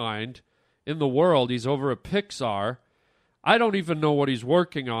my mind in the world. He's over at Pixar. I don't even know what he's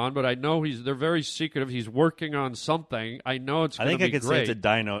working on, but I know they're very secretive. He's working on something. I know it's going to be great. I think I could say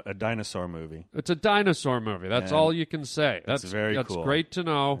it's a dinosaur movie. It's a dinosaur movie. That's all you can say. That's very cool. That's great to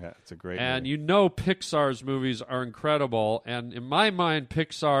know. Yeah, it's a great and movie. you know Pixar's movies are incredible. And in my mind,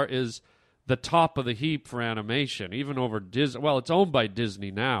 Pixar is the top of the heap for animation, even over Disney. Well, it's owned by Disney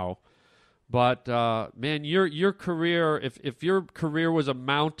now. But, man, your career, if your career was a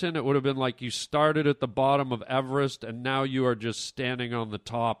mountain, it would have been like you started at the bottom of Everest, and now you are just standing on the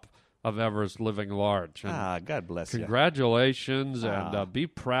top of Everest living large. And God bless you. Congratulations, and be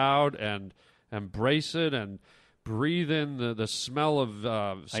proud, and embrace it, and breathe in the smell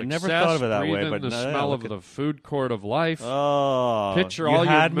of success. I never thought of it that breathe way, in but the smell of the food court of life. Oh, Picture you all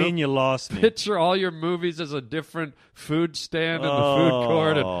had your me and you lost me. Picture all your movies as a different food stand in the food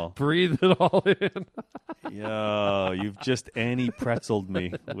court and breathe it all in. Yo, you've just Annie-pretzeled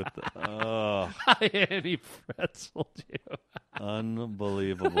me with the. Oh. I Annie-pretzeled you.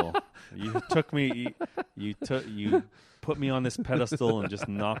 Unbelievable. You took me. You put me on this pedestal and just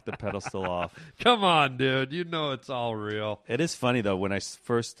knocked the pedestal off. Come on, dude. You know it's all real. It is funny, though. When I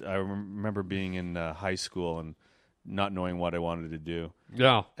remember being in high school and not knowing what I wanted to do.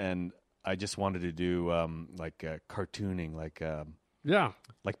 Yeah. And I just wanted to do cartooning,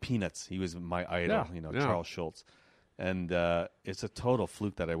 like Peanuts. He was my idol, Charles Schultz. And it's a total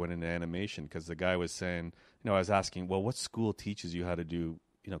fluke that I went into animation because the guy was saying, I was asking, well, what school teaches you how to do,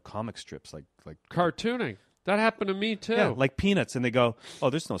 comic strips like cartooning? That happened to me, too. Yeah, like Peanuts. And they go, oh,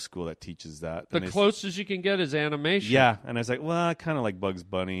 there's no school that teaches that. The closest you can get is animation. Yeah. And I was like, well, I kind of like Bugs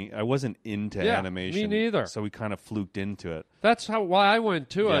Bunny. I wasn't into animation. Me neither. So we kind of fluked into it. That's why I went,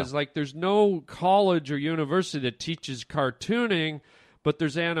 too. I was like, there's no college or university that teaches cartooning, but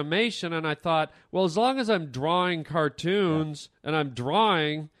there's animation. And I thought, well, as long as I'm drawing cartoons and I'm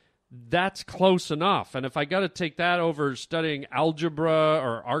drawing, that's close enough. And if I got to take that over studying algebra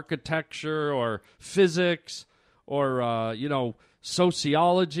or architecture or physics or,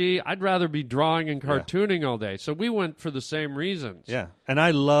 sociology, I'd rather be drawing and cartooning all day. So we went for the same reasons. Yeah. And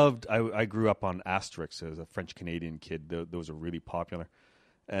I grew up on Asterix as a French-Canadian kid. Those are really popular.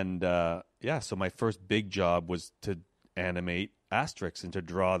 And, so my first big job was to animate Asterix and to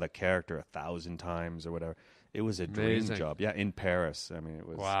draw the character 1,000 times or whatever. It was a dream job. Yeah, in Paris. I mean, it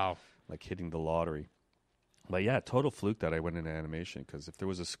was like hitting the lottery. But yeah, total fluke that I went into animation because if there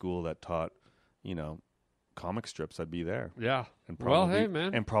was a school that taught, comic strips, I'd be there. Yeah. And probably, hey,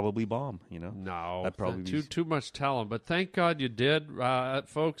 man. And probably bomb, No, I'd probably too much talent. But thank God you did.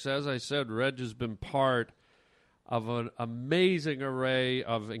 Folks, as I said, Reg has been part of an amazing array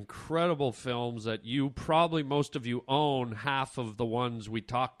of incredible films that most of you own half of the ones we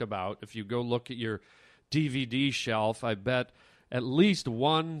talked about. If you go look at your DVD shelf, I bet at least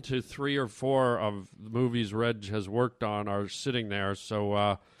 1 to 3 or 4 of the movies Reg has worked on are sitting there.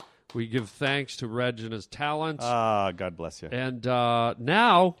 So we give thanks to Reg and his talents. God bless you. And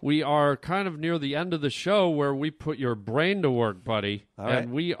now we are kind of near the end of the show where we put your brain to work, buddy. All right.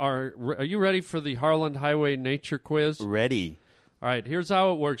 And we are you ready for the Harland Highway Nature Quiz? Ready. All right, here's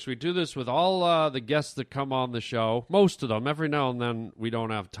how it works. We do this with all the guests that come on the show. Most of them. Every now and then we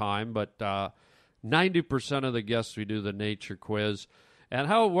don't have time, but 90% of the guests we do the nature quiz. And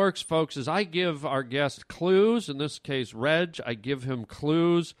how it works, folks, is I give our guest clues. In this case, Reg, I give him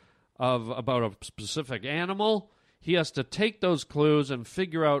clues about a specific animal. He has to take those clues and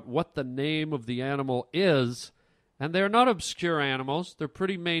figure out what the name of the animal is. And they're not obscure animals. They're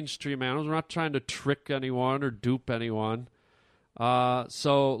pretty mainstream animals. We're not trying to trick anyone or dupe anyone.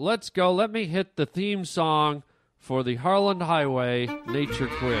 So let's go. Let me hit the theme song for the Harland Highway Nature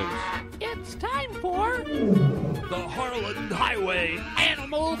Quiz. It's time for the Harland Highway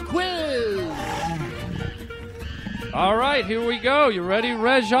Animal Quiz. All right, here we go. You ready,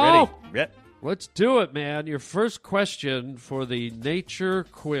 Rejo? Ready. Yep. Let's do it, man. Your first question for the Nature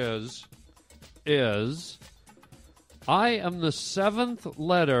Quiz is, I am the 7th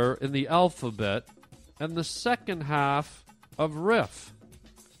letter in the alphabet and the second half of riff.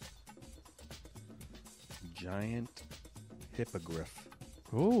 Giant hippogriff.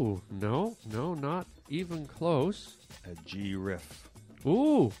 Ooh, no, not even close. A G-riff.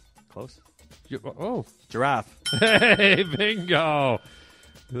 Ooh. Close? Oh. Giraffe. Hey, bingo.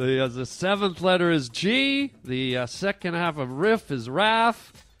 The seventh letter is G. The second half of riff is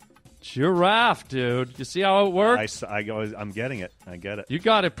raff. Giraffe, dude. You see how it works? I'm getting it. I get it. You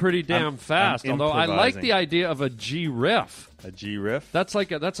got it pretty damn fast. I'm although I like improvising. the idea of a G riff. A G riff? That's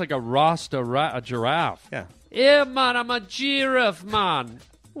like a a giraffe. Yeah. Yeah, man, I'm a giraffe, man.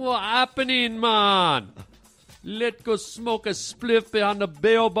 What happening, man? Let's go smoke a spliff behind the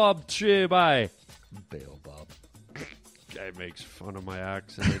baobab tree, bye. Baobab. Guy makes fun of my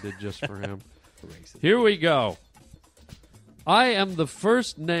accent I did just for him. Here we go. I am the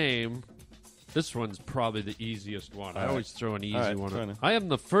first name. This one's probably the easiest one. I always throw an easy one. I am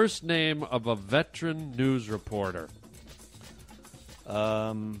the first name of a veteran news reporter.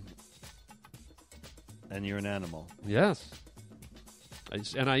 And you're an animal. Yes.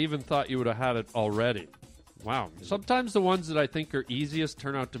 And I even thought you would have had it already. Wow. Sometimes the ones that I think are easiest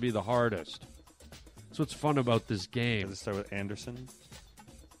turn out to be the hardest. That's what's fun about this game. Does it start with Anderson?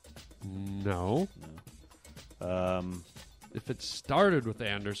 No. If it started with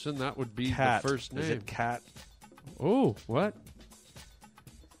Anderson, that would be Cat. the first name. Is it Cat? Oh, what?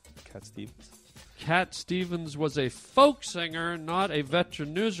 Cat Stevens? Cat Stevens was a folk singer, not a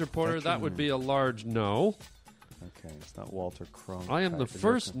veteran news reporter. That would be a large no. Okay, it's not Walter Cronkite. I am the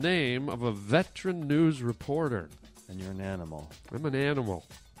first name of a veteran news reporter. And you're an animal. I'm an animal.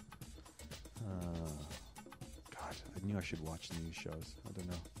 God, I knew I should watch news shows. I don't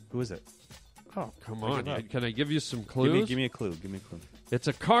know. Who is it? Oh, come Look on. it up. Can I give you some clues? Give me a clue. Give me a clue. It's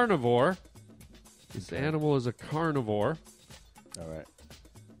a carnivore. This animal is a carnivore. All right.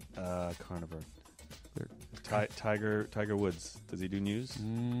 Carnivore. Tiger Woods. Does he do news?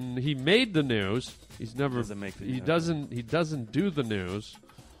 He made the news. He's never. Doesn't make the he news. doesn't. He doesn't do the news.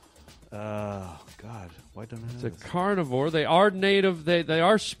 God, why don't I know It's a this? carnivore. They are native. They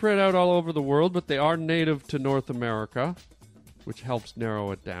are spread out all over the world, but they are native to North America, which helps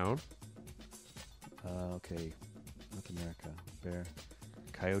narrow it down. Okay. North America. Bear.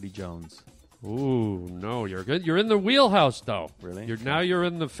 Coyote Jones. Ooh, no, you're good. You're in the wheelhouse, though. Really? Now you're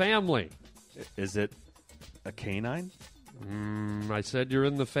in the family. Is it a canine? I said you're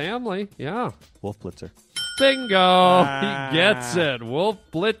in the family. Yeah. Wolf Blitzer. Bingo! He gets it. Wolf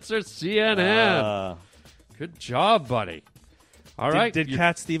Blitzer, CNN. Good job, buddy. All right. Did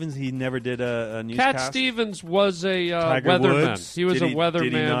Cat Stevens? He never did a newscast. Cat Stevens was a Tiger weatherman. Woods? He was Did a he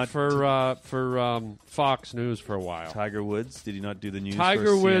weatherman not for Fox News for a while. Tiger Woods? Did he not do the news Tiger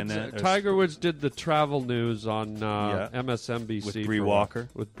for Woods. CNN? Tiger Woods did the travel news on MSNBC With Bree for a while. Walker?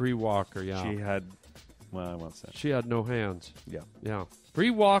 With Bree Walker, yeah. She had... Well, I won't say. She had no hands. Yeah. Bree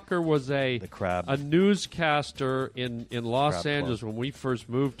Walker was The crab. a newscaster in Los Crab Angeles club. when we first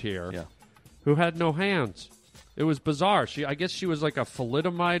moved here. Yeah. Who had no hands. It was bizarre. I guess she was like a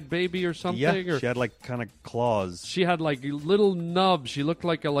thalidomide baby or something. Yeah, or she had like kind of claws. she had like little nubs. She looked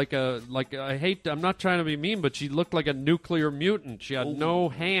like I hate. I'm not trying to be mean, but she looked like a nuclear mutant. She had no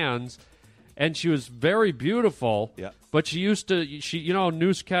hands, and she was very beautiful. Yeah. But she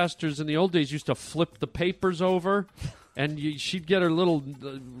newscasters in the old days used to flip the papers over. And she'd get her little,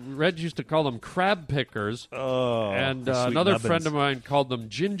 Reg used to call them crab pickers. Oh, and sweet another nubbins. friend of mine called them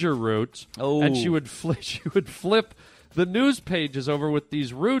ginger roots. Oh. And she would flip the news pages over with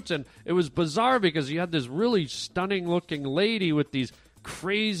these roots. And it was bizarre because you had this really stunning-looking lady with these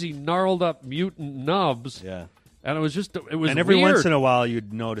crazy, gnarled-up mutant nubs. Yeah. And it was And every weird. once in a while,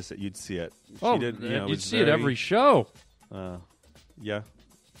 you'd notice it. You'd see it. Oh, She did, it you'd was see it very- every show. Yeah.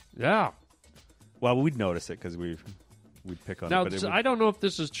 Yeah. Well, we'd notice it because we'd pick on Now, it. But I don't know if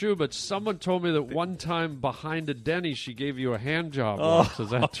this is true, but someone told me that one time behind a Denny, she gave you a hand job once. Is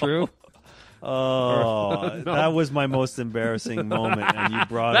that true? No. That was my most embarrassing moment, and you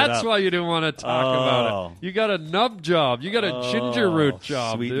brought it up. That's why you didn't want to talk about it. You got a nub job. You got a ginger root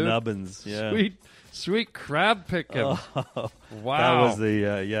job, Sweet dude. nubbins, yeah. Sweet crab picking. Wow. That was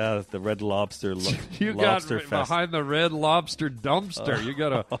the Red Lobster You lobster got fest. behind the Red Lobster dumpster. You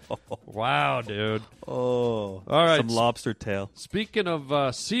got a... Wow, dude. Oh. All right. Some lobster tail. Speaking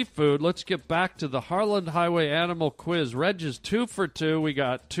of seafood, let's get back to the Harland Highway Animal Quiz. Reg is 2 for 2. We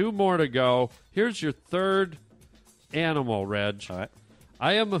got 2 more to go. Here's your third animal, Reg. All right.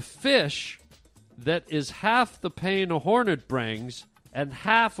 I am a fish that is half the pain a hornet brings and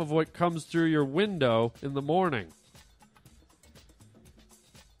half of what comes through your window in the morning.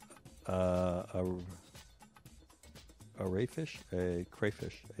 A rayfish? A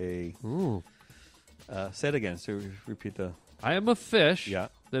crayfish? Say it again. So repeat the... I am a fish Yeah.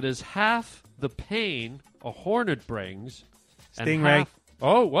 that is half the pain a hornet brings. and Stingray. half-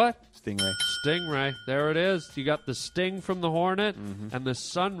 Oh, what? Stingray. Stingray. There it is. You got the sting from the hornet and the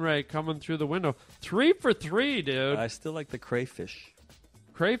sun ray coming through the window. 3 for 3, dude. I still like the crayfish.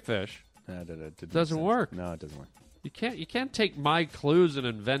 crayfish. It doesn't work. No, it doesn't work. You can't take my clues and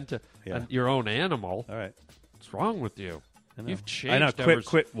invent your own animal. All right. What's wrong with you? I know. You've changed. I know.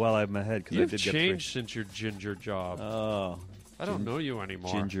 Quit while I'm ahead because I You've did get changed since your ginger job. Oh. I don't know you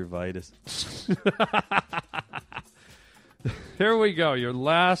anymore. Gingivitis. Here we go. You're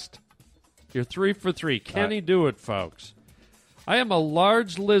 3 for 3. Can he do it, folks? I am a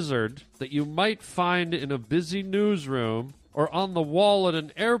large lizard that you might find in a busy newsroom or on the wall at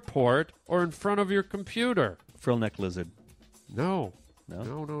an airport or in front of your computer. Frillneck lizard. No.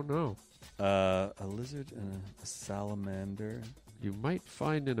 No? No. A lizard and a salamander. You might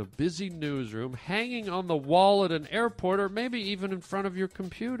find in a busy newsroom, hanging on the wall at an airport, or maybe even in front of your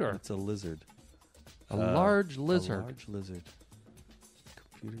computer. It's a lizard. A large lizard. A large lizard.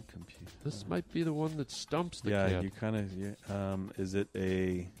 Computer. This might be the one that stumps the kid. Yeah, you kind of... Yeah, is it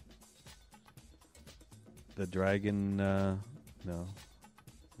the dragon... no.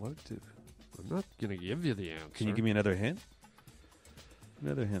 What? I'm not going to give you the answer. Can you give me another hint?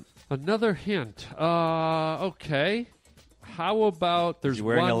 Another hint. Okay. How about there's Is he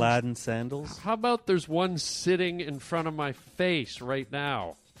wearing one, Aladdin sandals? How about there's one sitting in front of my face right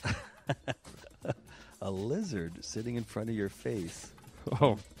now? A lizard sitting in front of your face.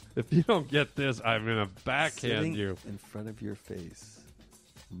 Oh, if you don't get this, I'm going to backhand you. In front of your face.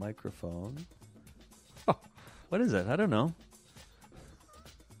 Microphone. Oh. What is it? I don't know.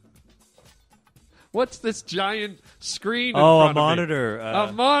 What's this giant screen in front of me? A monitor.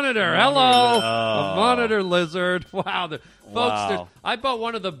 A monitor. Hello. A monitor lizard. Wow. Folks, I bought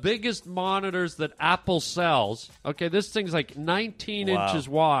one of the biggest monitors that Apple sells. Okay, this thing's like 19 inches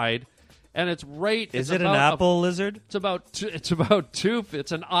wide, and it's right... Is it an Apple lizard? It's about 2...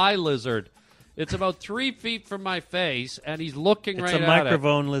 It's an eye lizard. It's about 3 feet from my face, and he's looking right at it. It's a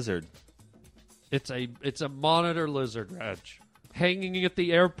microphone lizard. It's a monitor lizard, Reg. Hanging at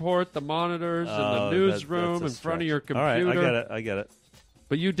the airport, the monitors, in the newsroom, in front of your computer. All right, I get it.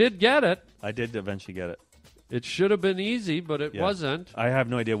 But you did get it. I did eventually get it. It should have been easy, but it wasn't. I have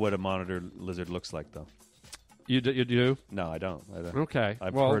no idea what a monitor lizard looks like, though. You do? No, I don't. Okay.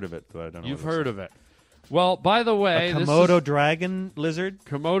 I've heard of it, but I don't know. You've heard of it. Well, by the way... A Komodo dragon lizard?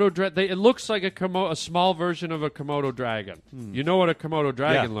 Komodo dragon. It looks like a small version of a Komodo dragon. You know what a Komodo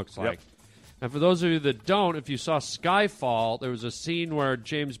dragon looks like. Yep. And for those of you that don't, if you saw Skyfall, there was a scene where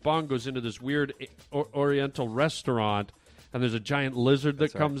James Bond goes into this weird Oriental restaurant, and there's a giant lizard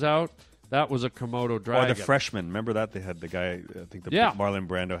that comes out. That was a Komodo dragon. Or The Freshman. Remember that? They had the guy, I think Marlon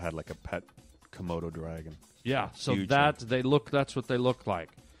Brando had like a pet Komodo dragon. Yeah, so Huge that's what they look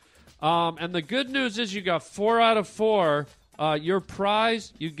like. And the good news is you got 4 out of 4. Your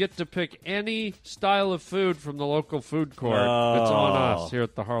prize, you get to pick any style of food from the local food court. It's on us here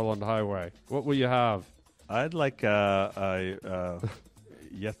at the Harland Highway. What will you have? I'd like Wurzel's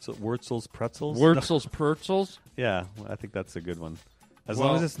pretzels. Wurzel's pretzels? Yeah, I think that's a good one. As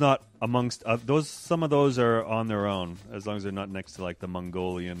long as it's not amongst those, some of those are on their own. As long as they're not next to like the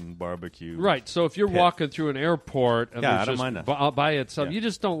Mongolian barbecue. Right. So if you're walking through an airport and I there's don't just mind that. by itself, you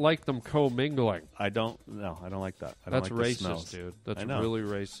just don't like them commingling. I don't like that. I don't That's like racist, the smells. dude. That's really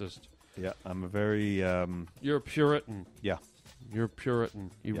racist. Yeah, I'm a very. You're a Puritan. Yeah. You're a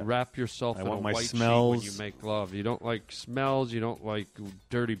Puritan. You wrap yourself in a white sheet when you make love. You don't like smells. You don't like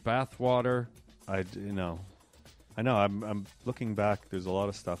dirty bathwater. I know. I'm looking back. There's a lot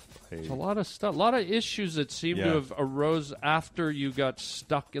of stuff. There's a lot of stuff. A lot of issues that seem to have arose after you got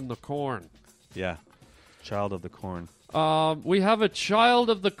stuck in the corn. Yeah. Child of the corn. We have a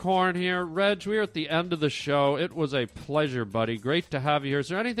child of the corn here. Reg, we're at the end of the show. It was a pleasure, buddy. Great to have you here. Is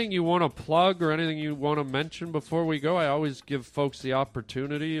there anything you want to plug or anything you want to mention before we go? I always give folks the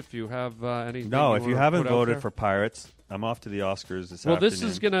opportunity if you have anything. No, if you haven't voted for Pirates, I'm off to the Oscars this afternoon. Well, this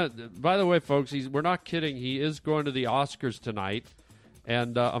is going to... By the way, folks, we're not kidding. He is going to the Oscars tonight.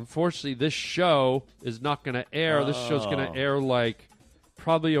 And unfortunately, this show is not going to air. This show's going to air like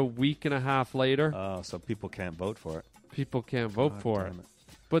probably a week and a half later. Oh, so people can't vote for it. People can't vote for it.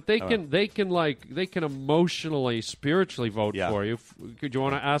 But they can emotionally, spiritually vote for you. Could you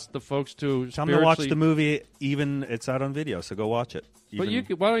want to ask the folks to tell them to watch the movie? Even it's out on video, so go watch it. But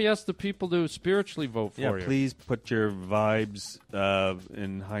why don't you ask the people to spiritually vote for you? Yeah, please put your vibes,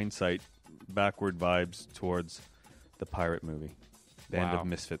 in hindsight, backward vibes towards the pirate movie, Band of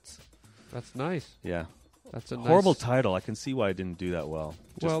Misfits. That's nice. Yeah. That's a horrible title. I can see why I didn't do that well.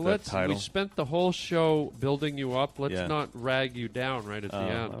 We spent the whole show building you up. Let's not rag you down right at the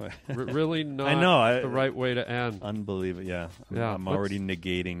end. Really not the right way to end. Unbelievable. Yeah. I'm already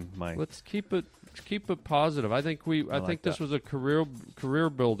negating my... Let's keep it positive. I think I think this was a career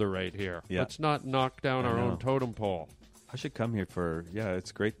builder right here. Yeah. Let's not knock down our own totem pole. I should come here for,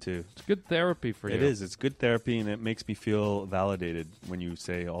 it's great to. It's good therapy for you. It is. It's good therapy, and it makes me feel validated when you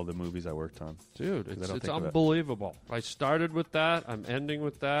say all the movies I worked on. Dude, it's unbelievable. I started with that. I'm ending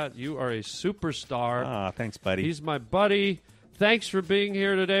with that. You are a superstar. Ah, thanks, buddy. He's my buddy. Thanks for being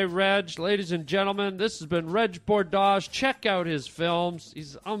here today, Reg. Ladies and gentlemen, this has been Reg Bordage. Check out his films.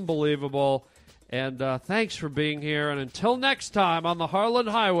 He's unbelievable. And thanks for being here. And until next time on the Harland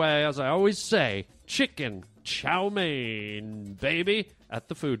Highway, as I always say, chicken chow mein, baby, at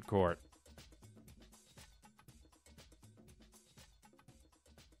the food court.